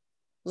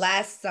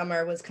last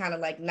summer was kind of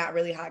like not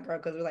really hot girl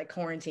because we're like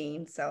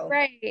quarantine. So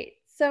right.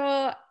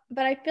 So,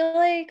 but I feel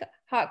like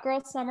hot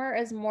girl summer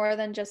is more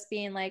than just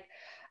being like,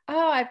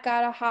 oh, I've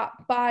got a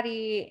hot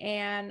body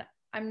and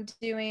I'm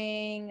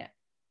doing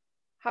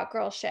hot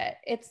girl shit.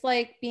 It's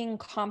like being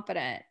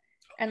confident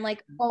and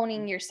like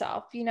owning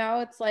yourself.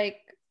 It's like,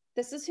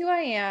 this is who I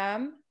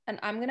am and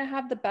I'm going to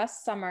have the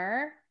best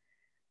summer,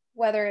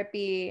 whether it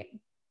be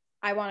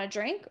I want to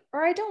drink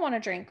or I don't want to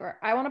drink, or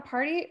I want to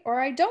party or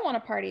I don't want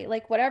to party.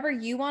 Like whatever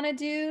you want to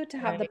do to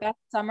have the Right. best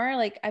summer,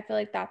 like I feel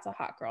like that's a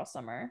hot girl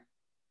summer.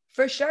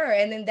 For sure.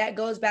 And then that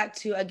goes back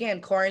to,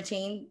 again,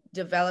 quarantine,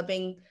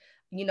 developing,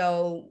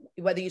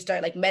 whether you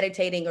start like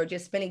meditating or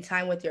just spending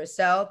time with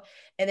yourself.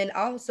 And then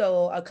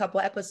also a couple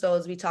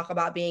episodes, we talk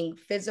about being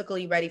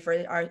physically ready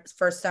for our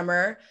first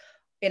summer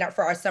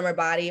for our summer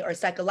body, or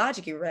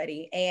psychologically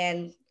ready.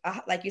 And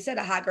like you said,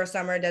 a hot girl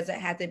summer doesn't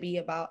have to be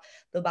about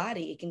the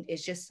body.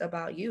 It's just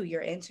about you.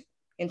 You're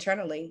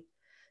internally.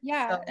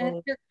 Yeah. And it's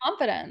So your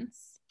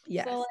confidence. So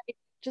yes. like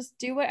just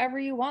do whatever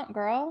you want,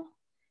 girl.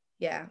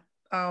 Yeah.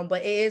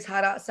 But it is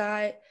hot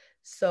outside.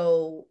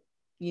 So,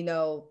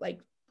 like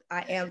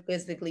I am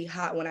physically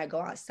hot when I go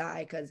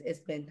outside because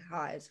it's been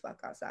hot as fuck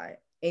outside.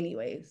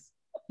 Anyways.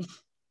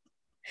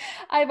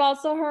 I've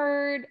also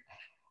heard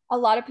a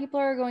lot of people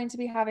are going to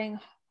be having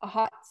a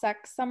hot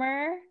sex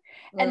summer.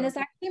 And Mm, this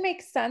actually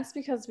makes sense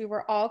because we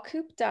were all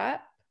cooped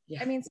up.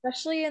 yeah. I mean,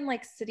 especially in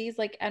like cities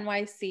like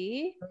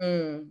NYC.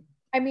 Mm,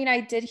 I mean, I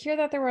did hear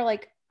that there were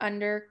like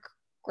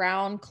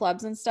underground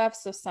clubs and stuff.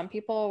 So some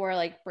people were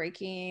like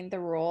breaking the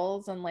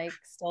rules and like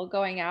still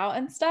going out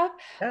and stuff.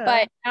 yeah.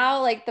 But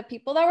now, like the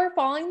people that were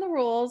following the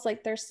rules,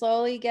 like they're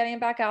slowly getting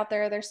back out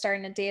there. They're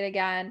starting to date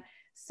again.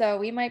 So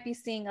we might be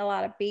seeing a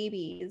lot of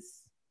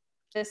babies.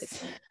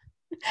 Just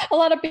a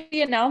lot of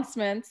baby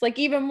announcements, like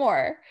even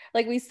more.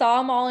 Like we saw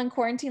them all in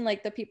quarantine,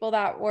 like the people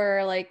that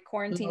were like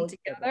quarantined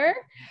together.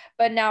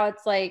 But now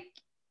it's like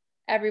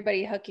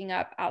everybody hooking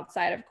up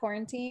outside of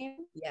quarantine.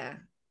 Yeah.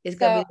 It's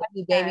gonna So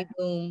be the new baby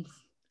boom.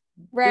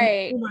 The new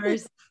right.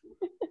 boomers.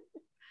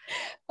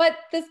 But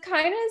this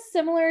kind of is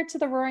similar to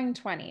the Roaring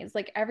 20s.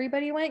 Like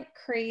everybody went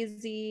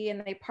crazy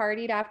and they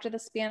partied after the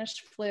Spanish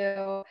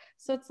flu.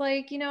 So it's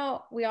like,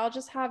 we all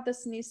just have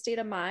this new state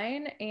of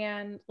mind.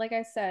 And like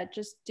I said,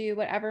 just do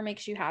whatever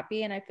makes you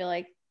happy. And I feel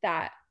like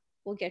that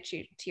will get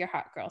you to your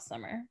hot girl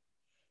summer.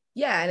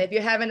 Yeah, and if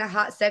you're having a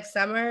hot sex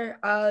summer,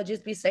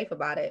 just be safe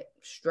about it.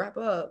 Strap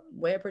up,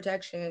 wear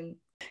protection.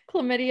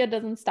 Chlamydia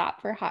doesn't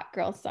stop for hot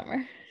girl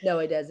summer. No,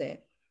 it doesn't.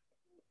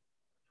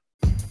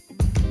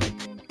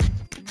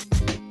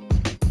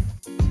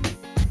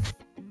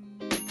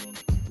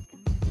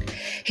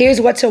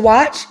 Here's what to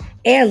watch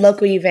and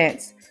local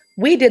events.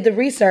 We did the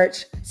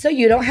research, so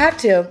you don't have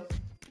to.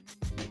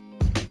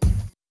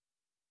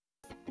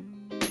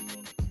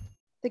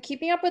 The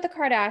Keeping Up with the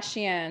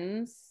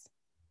Kardashians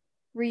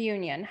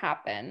reunion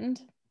happened.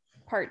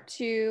 Part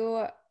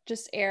 2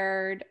 just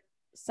aired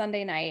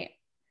Sunday night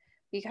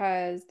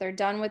because they're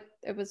done with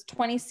it. Was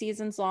 20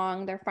 seasons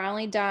long. They're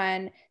finally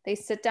done. They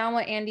sit down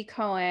with Andy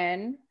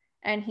Cohen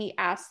and he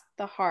asks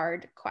the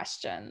hard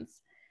questions.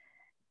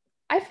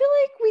 I feel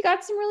like we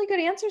got some really good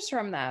answers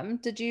from them.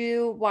 Did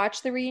you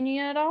watch the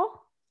reunion at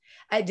all?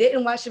 I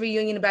didn't watch the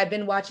reunion, but I've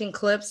been watching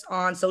clips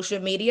on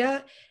social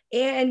media.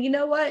 And you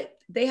know what?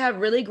 They have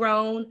really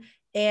grown,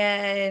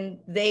 and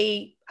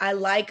they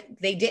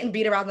didn't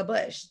beat around the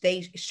bush.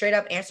 They straight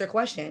up answer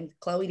questions.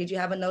 Chloe, did you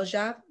have a nose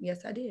job?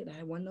 Yes, I did. I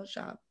had one nose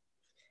job.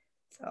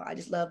 So I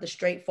just love the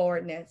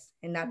straightforwardness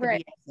and not the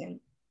Right.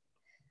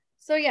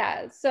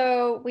 BS.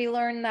 So we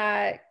learned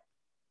that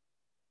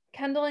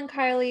Kendall and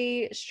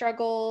Kylie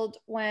struggled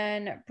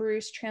when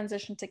Bruce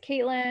transitioned to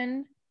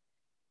Caitlyn,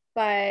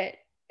 but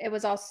it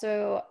was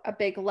also a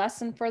big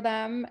lesson for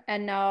them.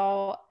 And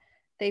now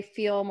they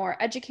feel more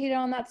educated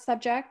on that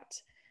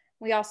subject.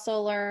 We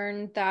also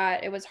learned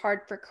that it was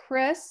hard for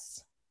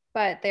Chris,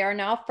 but they are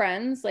now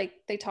friends. Like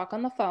they talk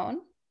on the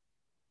phone.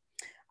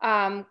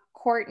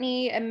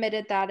 Courtney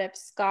admitted that if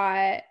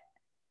Scott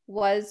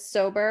was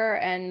sober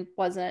and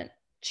wasn't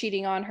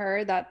cheating on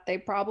her, that they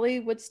probably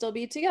would still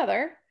be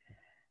together.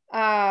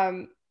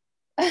 Andy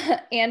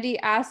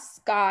asked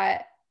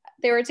Scott,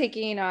 they were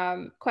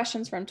taking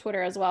questions from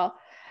Twitter as well,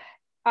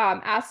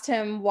 asked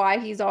him why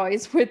he's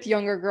always with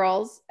younger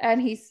girls.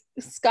 And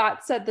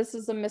Scott said this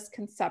is a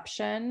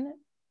misconception.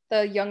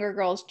 The younger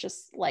girls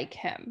just like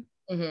him.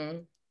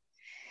 Mm-hmm.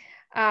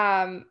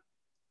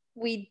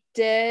 We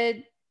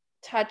did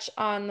touch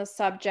on the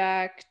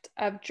subject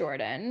of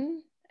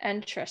Jordan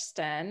and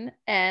Tristan.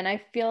 And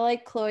I feel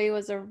like Chloe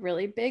was a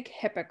really big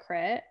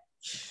hypocrite.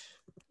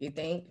 You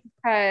think?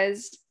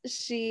 Because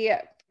she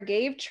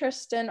forgave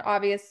Tristan,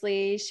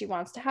 obviously. She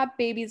wants to have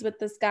babies with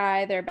this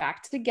guy. They're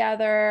back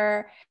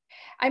together.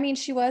 I mean,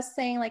 she was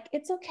saying, like,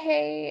 it's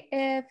okay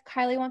if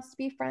Kylie wants to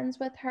be friends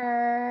with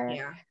her.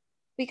 Yeah.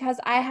 Because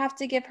I have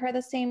to give her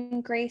the same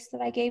grace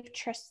that I gave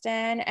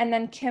Tristan. And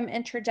then Kim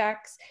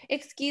interjects,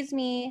 excuse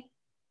me,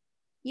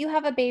 you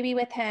have a baby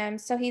with him,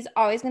 so he's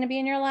always going to be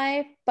in your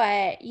life,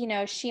 but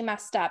she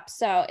messed up,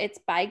 so it's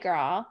bye,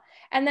 girl.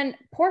 And then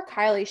poor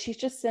Kylie, she's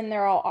just sitting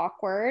there all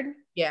awkward.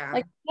 Yeah.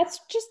 Like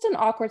that's just an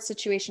awkward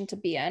situation to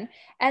be in.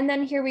 And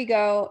then here we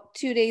go,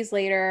 2 days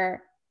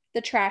later, the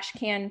trash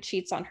can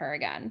cheats on her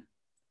again.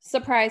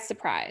 Surprise,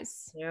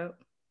 surprise. Yep.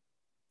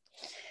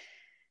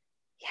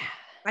 Yeah.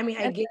 I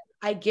mean,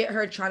 I get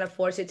her trying to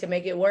force it to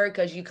make it work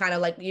because you kind of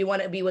like you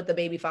want to be with the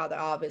baby father,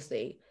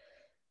 obviously.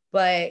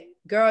 But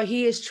girl,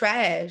 he is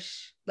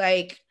trash.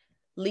 Like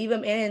leave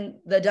him in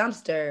the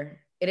dumpster.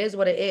 It is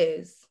what it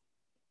is.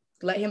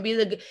 Let him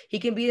be he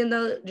can be in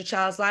the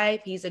child's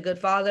life. He's a good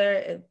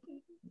father.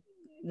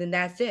 Then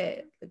that's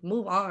it. Like,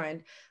 move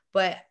on.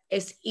 But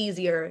it's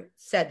easier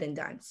said than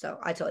done. So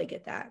I totally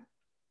get that.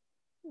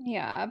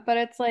 Yeah, but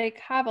it's like,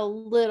 have a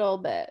little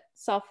bit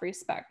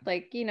self-respect.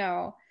 Like, you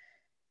know,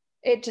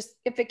 it just,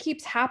 if it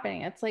keeps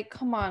happening, it's like,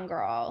 come on,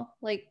 girl.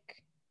 Like,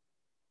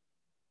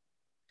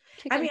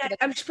 I mean,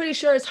 I'm pretty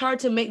sure it's hard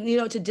to make,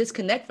 to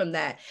disconnect from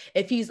that.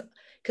 If he's,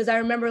 because I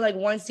remember like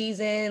one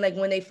season, like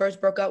when they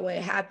first broke up, when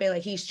it happened,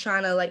 like he's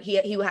trying to like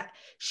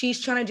she's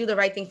trying to do the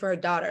right thing for her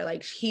daughter.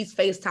 Like he's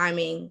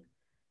FaceTiming,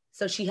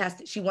 so she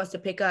wants to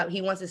pick up.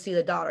 He wants to see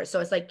the daughter. So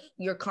it's like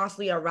you're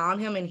constantly around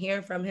him and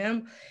hearing from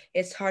him.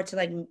 It's hard to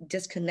like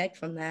disconnect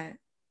from that.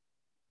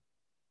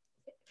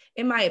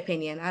 In my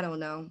opinion, I don't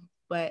know,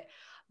 but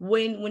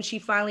when she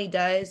finally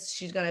does,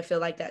 she's gonna feel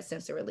like that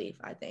sense of relief,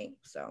 I think.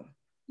 So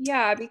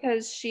yeah,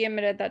 because she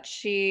admitted that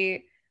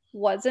she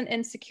wasn't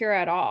insecure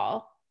at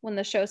all when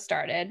the show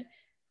started.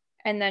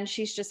 And then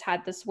she's just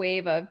had this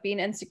wave of being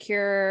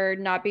insecure,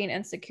 not being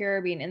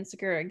insecure, being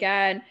insecure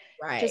again.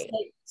 Just right.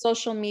 like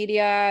social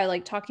media,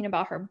 like talking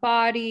about her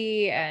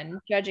body and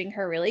judging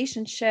her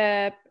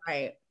relationship.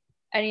 Right.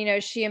 And, you know,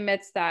 she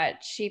admits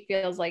that she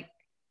feels like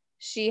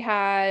she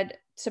had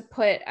to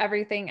put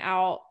everything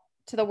out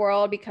to the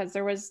world because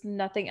there was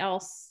nothing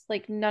else.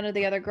 Like, none of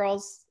the other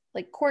girls,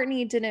 like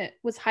Courtney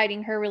was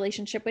hiding her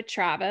relationship with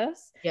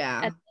Travis.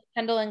 Yeah. And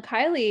Kendall and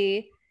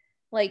Kylie,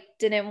 like,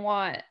 didn't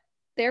want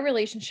their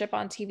relationship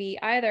on TV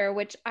either,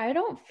 which I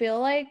don't feel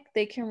like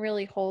they can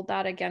really hold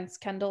that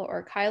against Kendall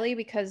or Kylie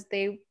because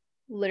they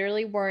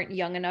literally weren't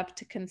young enough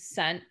to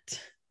consent.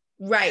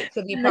 Right,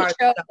 to be part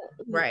of the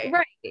show. Right.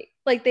 Right.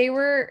 Like they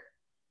were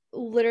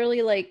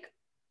literally like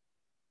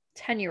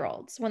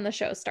 10-year-olds when the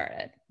show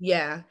started.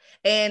 Yeah.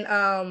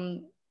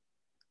 And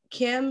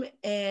Kim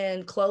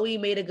and Chloe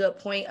made a good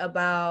point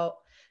about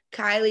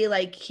Kylie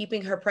like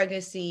keeping her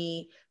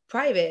pregnancy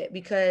private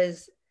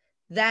because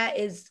that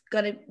is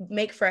going to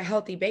make for a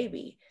healthy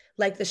baby.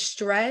 Like the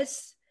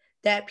stress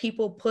that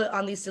people put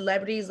on these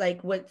celebrities,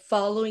 like with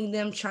following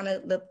them, trying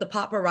to the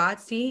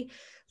paparazzi,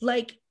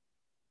 like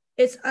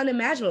it's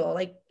unimaginable.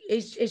 Like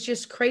it's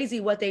just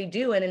crazy what they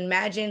do. And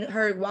imagine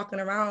her walking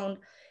around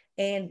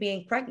and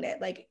being pregnant.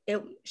 Like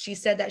she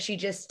said that she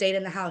just stayed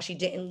in the house. She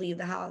didn't leave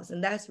the house.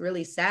 And that's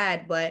really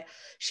sad, but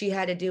she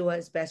had to do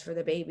what's best for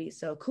the baby.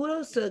 So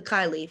kudos to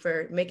Kylie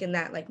for making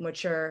that like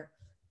mature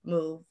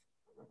move.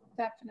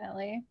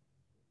 Definitely.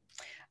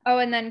 Oh,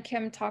 and then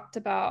Kim talked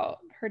about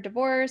her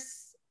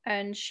divorce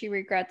and she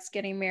regrets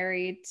getting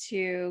married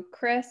to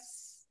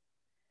Chris.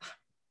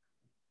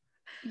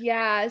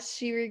 Yeah,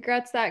 she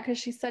regrets that because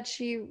she said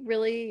she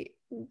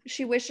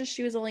wishes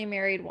she was only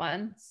married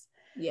once.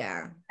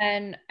 Yeah.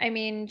 And I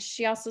mean,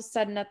 she also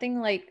said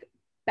nothing like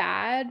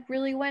bad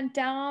really went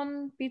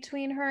down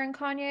between her and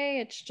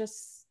Kanye. It's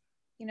just,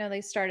 you know,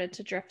 they started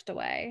to drift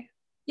away.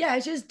 Yeah,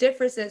 it's just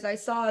differences. I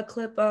saw a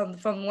clip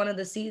from one of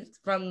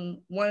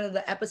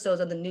the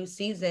episodes of the new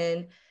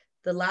season,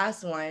 the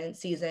last one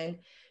season.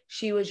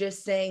 She was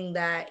just saying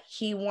that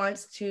he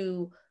wants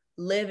to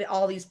live at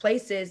all these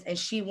places and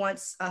she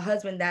wants a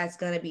husband that's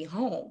going to be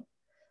home.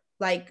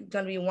 Like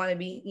going to want to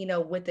be,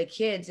 with the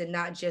kids and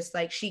not just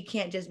like she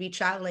can't just be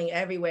traveling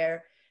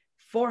everywhere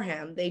for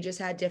him. They just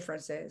had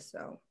differences.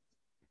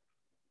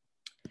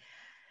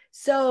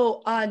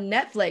 So on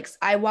Netflix,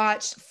 I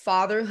watched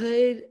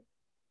Fatherhood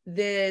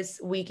this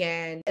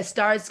weekend. It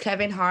stars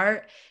Kevin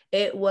Hart.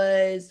 It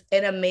was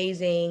an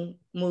amazing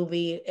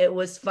movie. It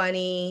was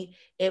funny.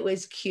 It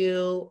was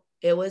cute.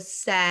 It was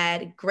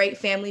sad. Great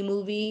family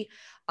movie.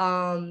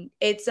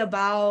 It's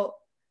about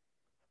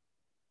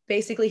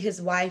basically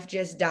his wife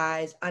just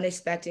dies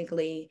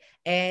unexpectedly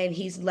and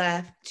he's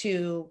left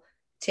to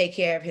take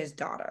care of his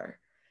daughter.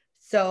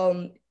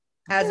 So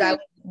as I was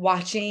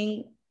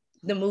watching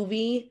the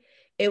movie,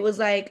 it was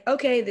like,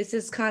 okay, this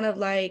is kind of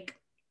like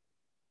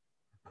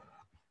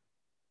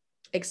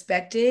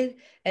expected.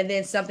 And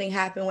then something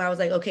happened where I was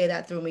like, okay,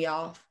 that threw me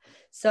off.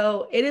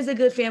 So it is a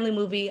good family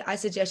movie. I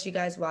suggest you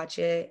guys watch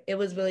it. It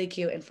was really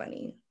cute and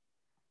funny.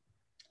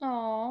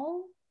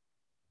 Oh.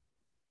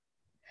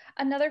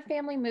 Another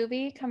family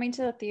movie coming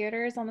to the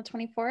theaters on the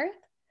 24th,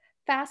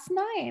 Fast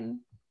 9.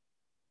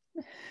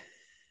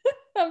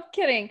 I'm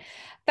kidding.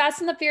 Fast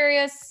and the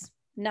Furious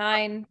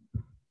 9.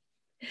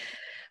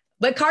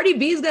 But Cardi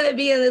B's gonna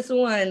be in this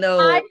one though.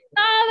 I saw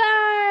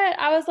that.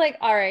 I was like,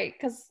 all right,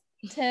 because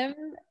Tim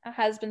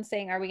has been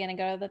saying, are we going to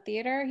go to the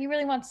theater? He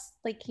really wants,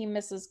 like, he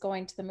misses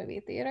going to the movie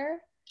theater.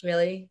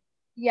 Really?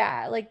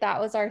 Yeah, like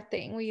that was our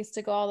thing. We used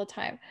to go all the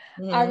time.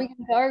 Mm-hmm. Are we going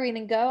to go? Are we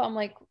going to go? I'm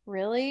like,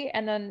 really?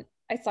 And then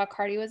I saw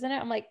Cardi was in it.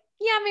 I'm like,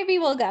 yeah, maybe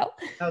we'll go.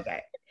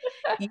 Okay.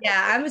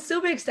 Yeah, I'm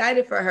super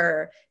excited for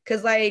her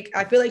because like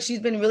I feel like she's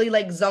been really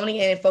like zoning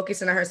in and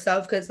focusing on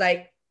herself because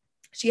like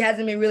she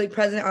hasn't been really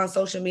present on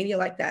social media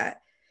like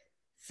that.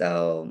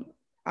 So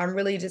I'm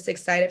really just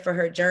excited for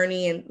her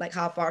journey and like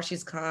how far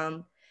she's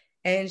come.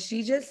 And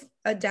she's just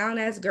a down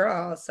ass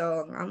girl.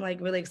 So I'm like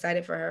really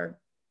excited for her.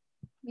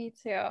 Me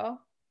too.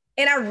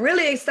 And I'm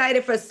really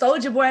excited for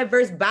Soulja Boy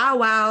versus Bow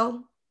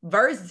Wow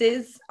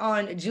versus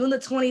on June the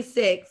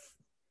 26th.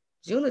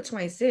 June the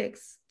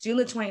 26th. June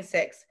the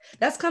 26th.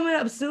 That's coming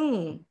up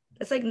soon.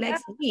 That's like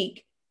next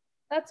week.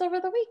 That's over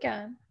the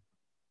weekend.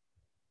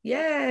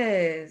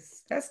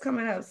 Yes, that's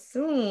coming up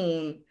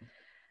soon.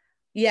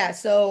 Yeah,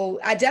 so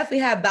I definitely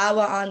have Bow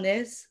Wow on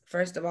this.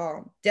 First of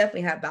all,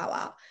 definitely have Bow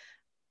Wow.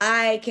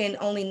 I can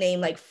only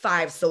name like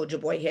 5 Soulja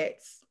Boy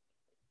hits,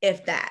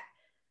 if that.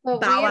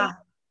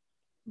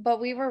 But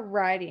we were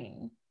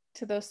riding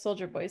to those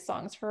Soulja Boy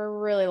songs for a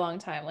really long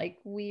time. Like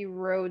we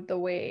rode the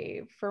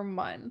wave for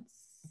months,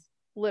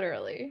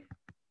 literally.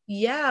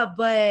 Yeah,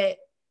 but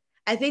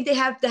I think they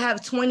have to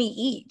have 20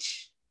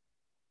 each.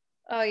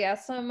 Oh yeah,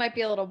 so it might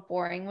be a little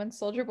boring when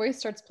Soulja Boy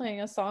starts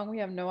playing a song. We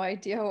have no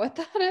idea what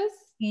that is.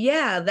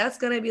 Yeah, that's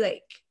gonna be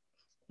like,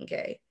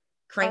 okay,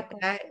 crank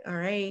that. All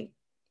right.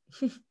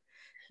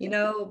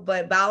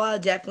 But Bow Wow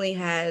definitely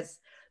has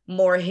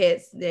more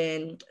hits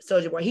than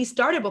Soulja Boy. He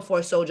started before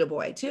Soulja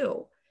Boy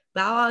too.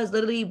 Bow Wow has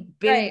literally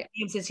been in the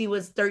game since he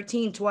was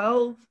 13,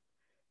 12.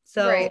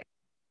 So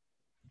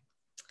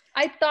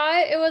I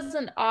thought it was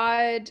an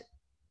odd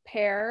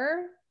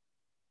pair,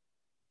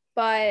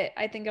 but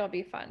I think it'll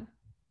be fun.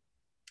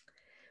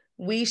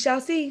 We shall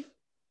see.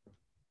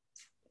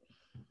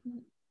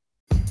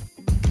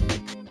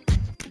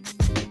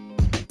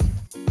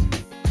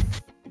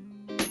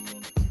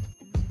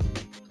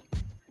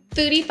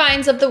 Foodie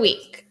finds of the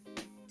week.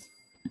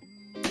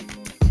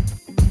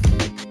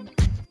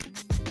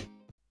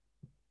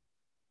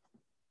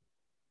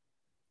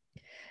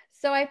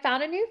 So I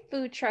found a new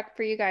food truck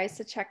for you guys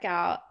to check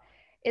out.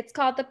 It's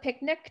called the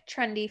Picnic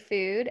Trendy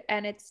Food,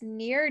 and it's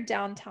near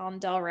downtown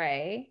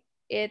Delray.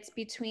 It's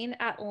between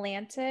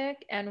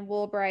Atlantic and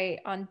Woolbright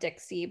on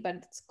Dixie, but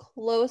it's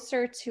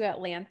closer to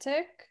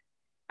Atlantic,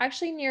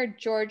 actually near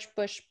George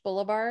Bush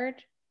Boulevard,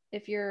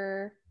 if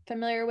you're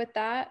familiar with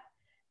that.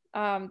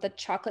 The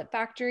chocolate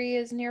factory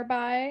is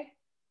nearby.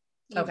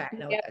 Okay.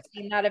 You have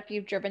seen that if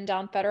you've driven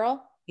down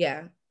Federal.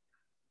 Yeah.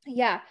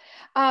 Yeah.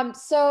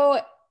 So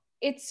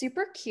it's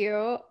super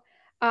cute.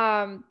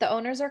 The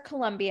owners are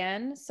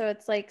Colombian, so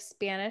it's like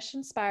Spanish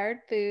inspired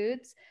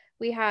foods.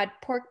 We had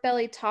pork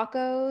belly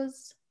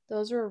tacos.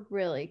 Those were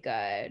really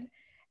good.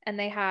 And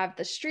they have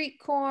the street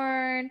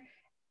corn,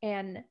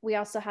 and we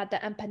also had the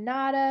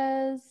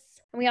empanadas.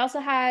 And we also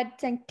had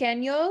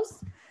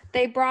tequeños.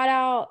 They brought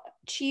out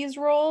cheese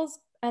rolls,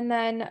 and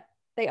then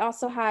they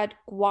also had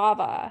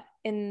guava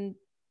in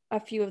a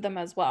few of them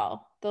as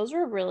well. Those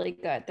were really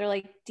good. They're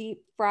like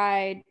deep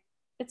fried.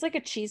 It's like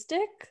a cheese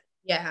stick.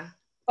 Yeah.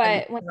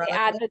 But when they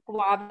add the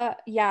guava,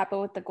 but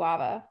with the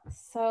guava,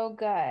 so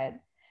good.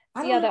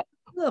 I don't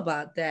know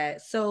about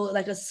that. So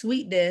like a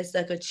sweetness,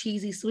 like a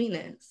cheesy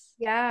sweetness.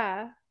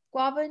 Yeah.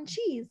 Guava and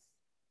cheese.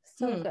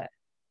 So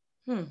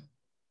good.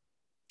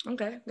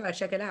 Okay. Gotta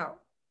check it out.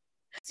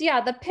 So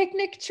yeah, the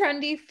Picnic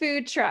Trendy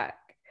Food Truck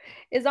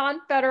is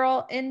on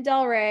Federal in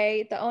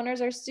Delray. The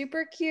owners are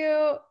super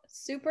cute,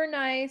 super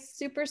nice,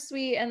 super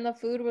sweet, and the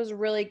food was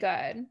really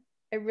good.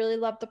 I really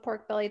love the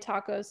pork belly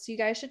tacos, so you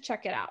guys should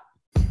check it out.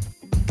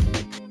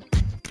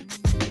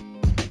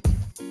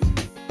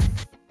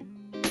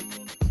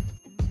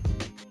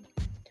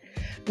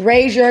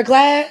 Raise your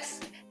glass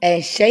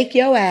and shake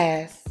your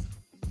ass.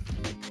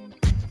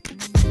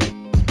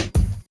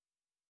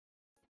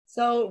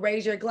 So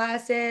raise your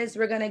glasses.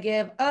 We're going to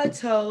give a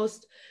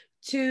toast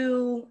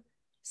to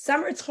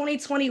summer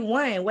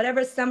 2021.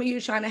 Whatever summer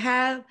you're trying to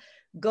have,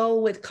 go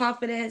with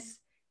confidence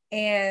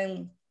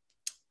and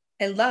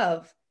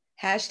love.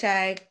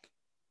 Hashtag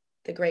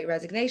the great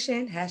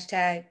resignation.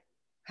 Hashtag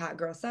hot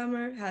girl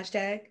summer.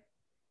 Hashtag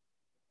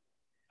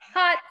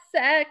hot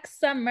sex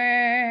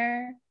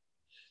summer.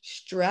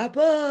 Strap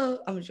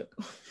up. I'm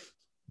joking.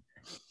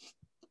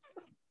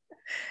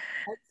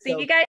 See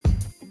you guys.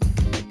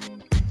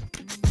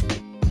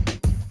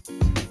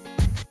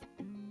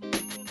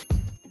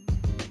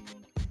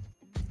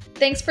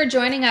 Thanks for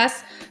joining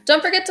us.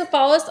 Don't forget to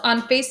follow us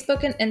on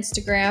Facebook and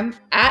Instagram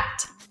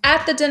at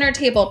the Dinner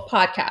Table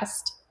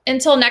Podcast.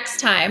 Until next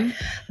time.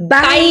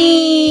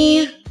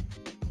 Bye.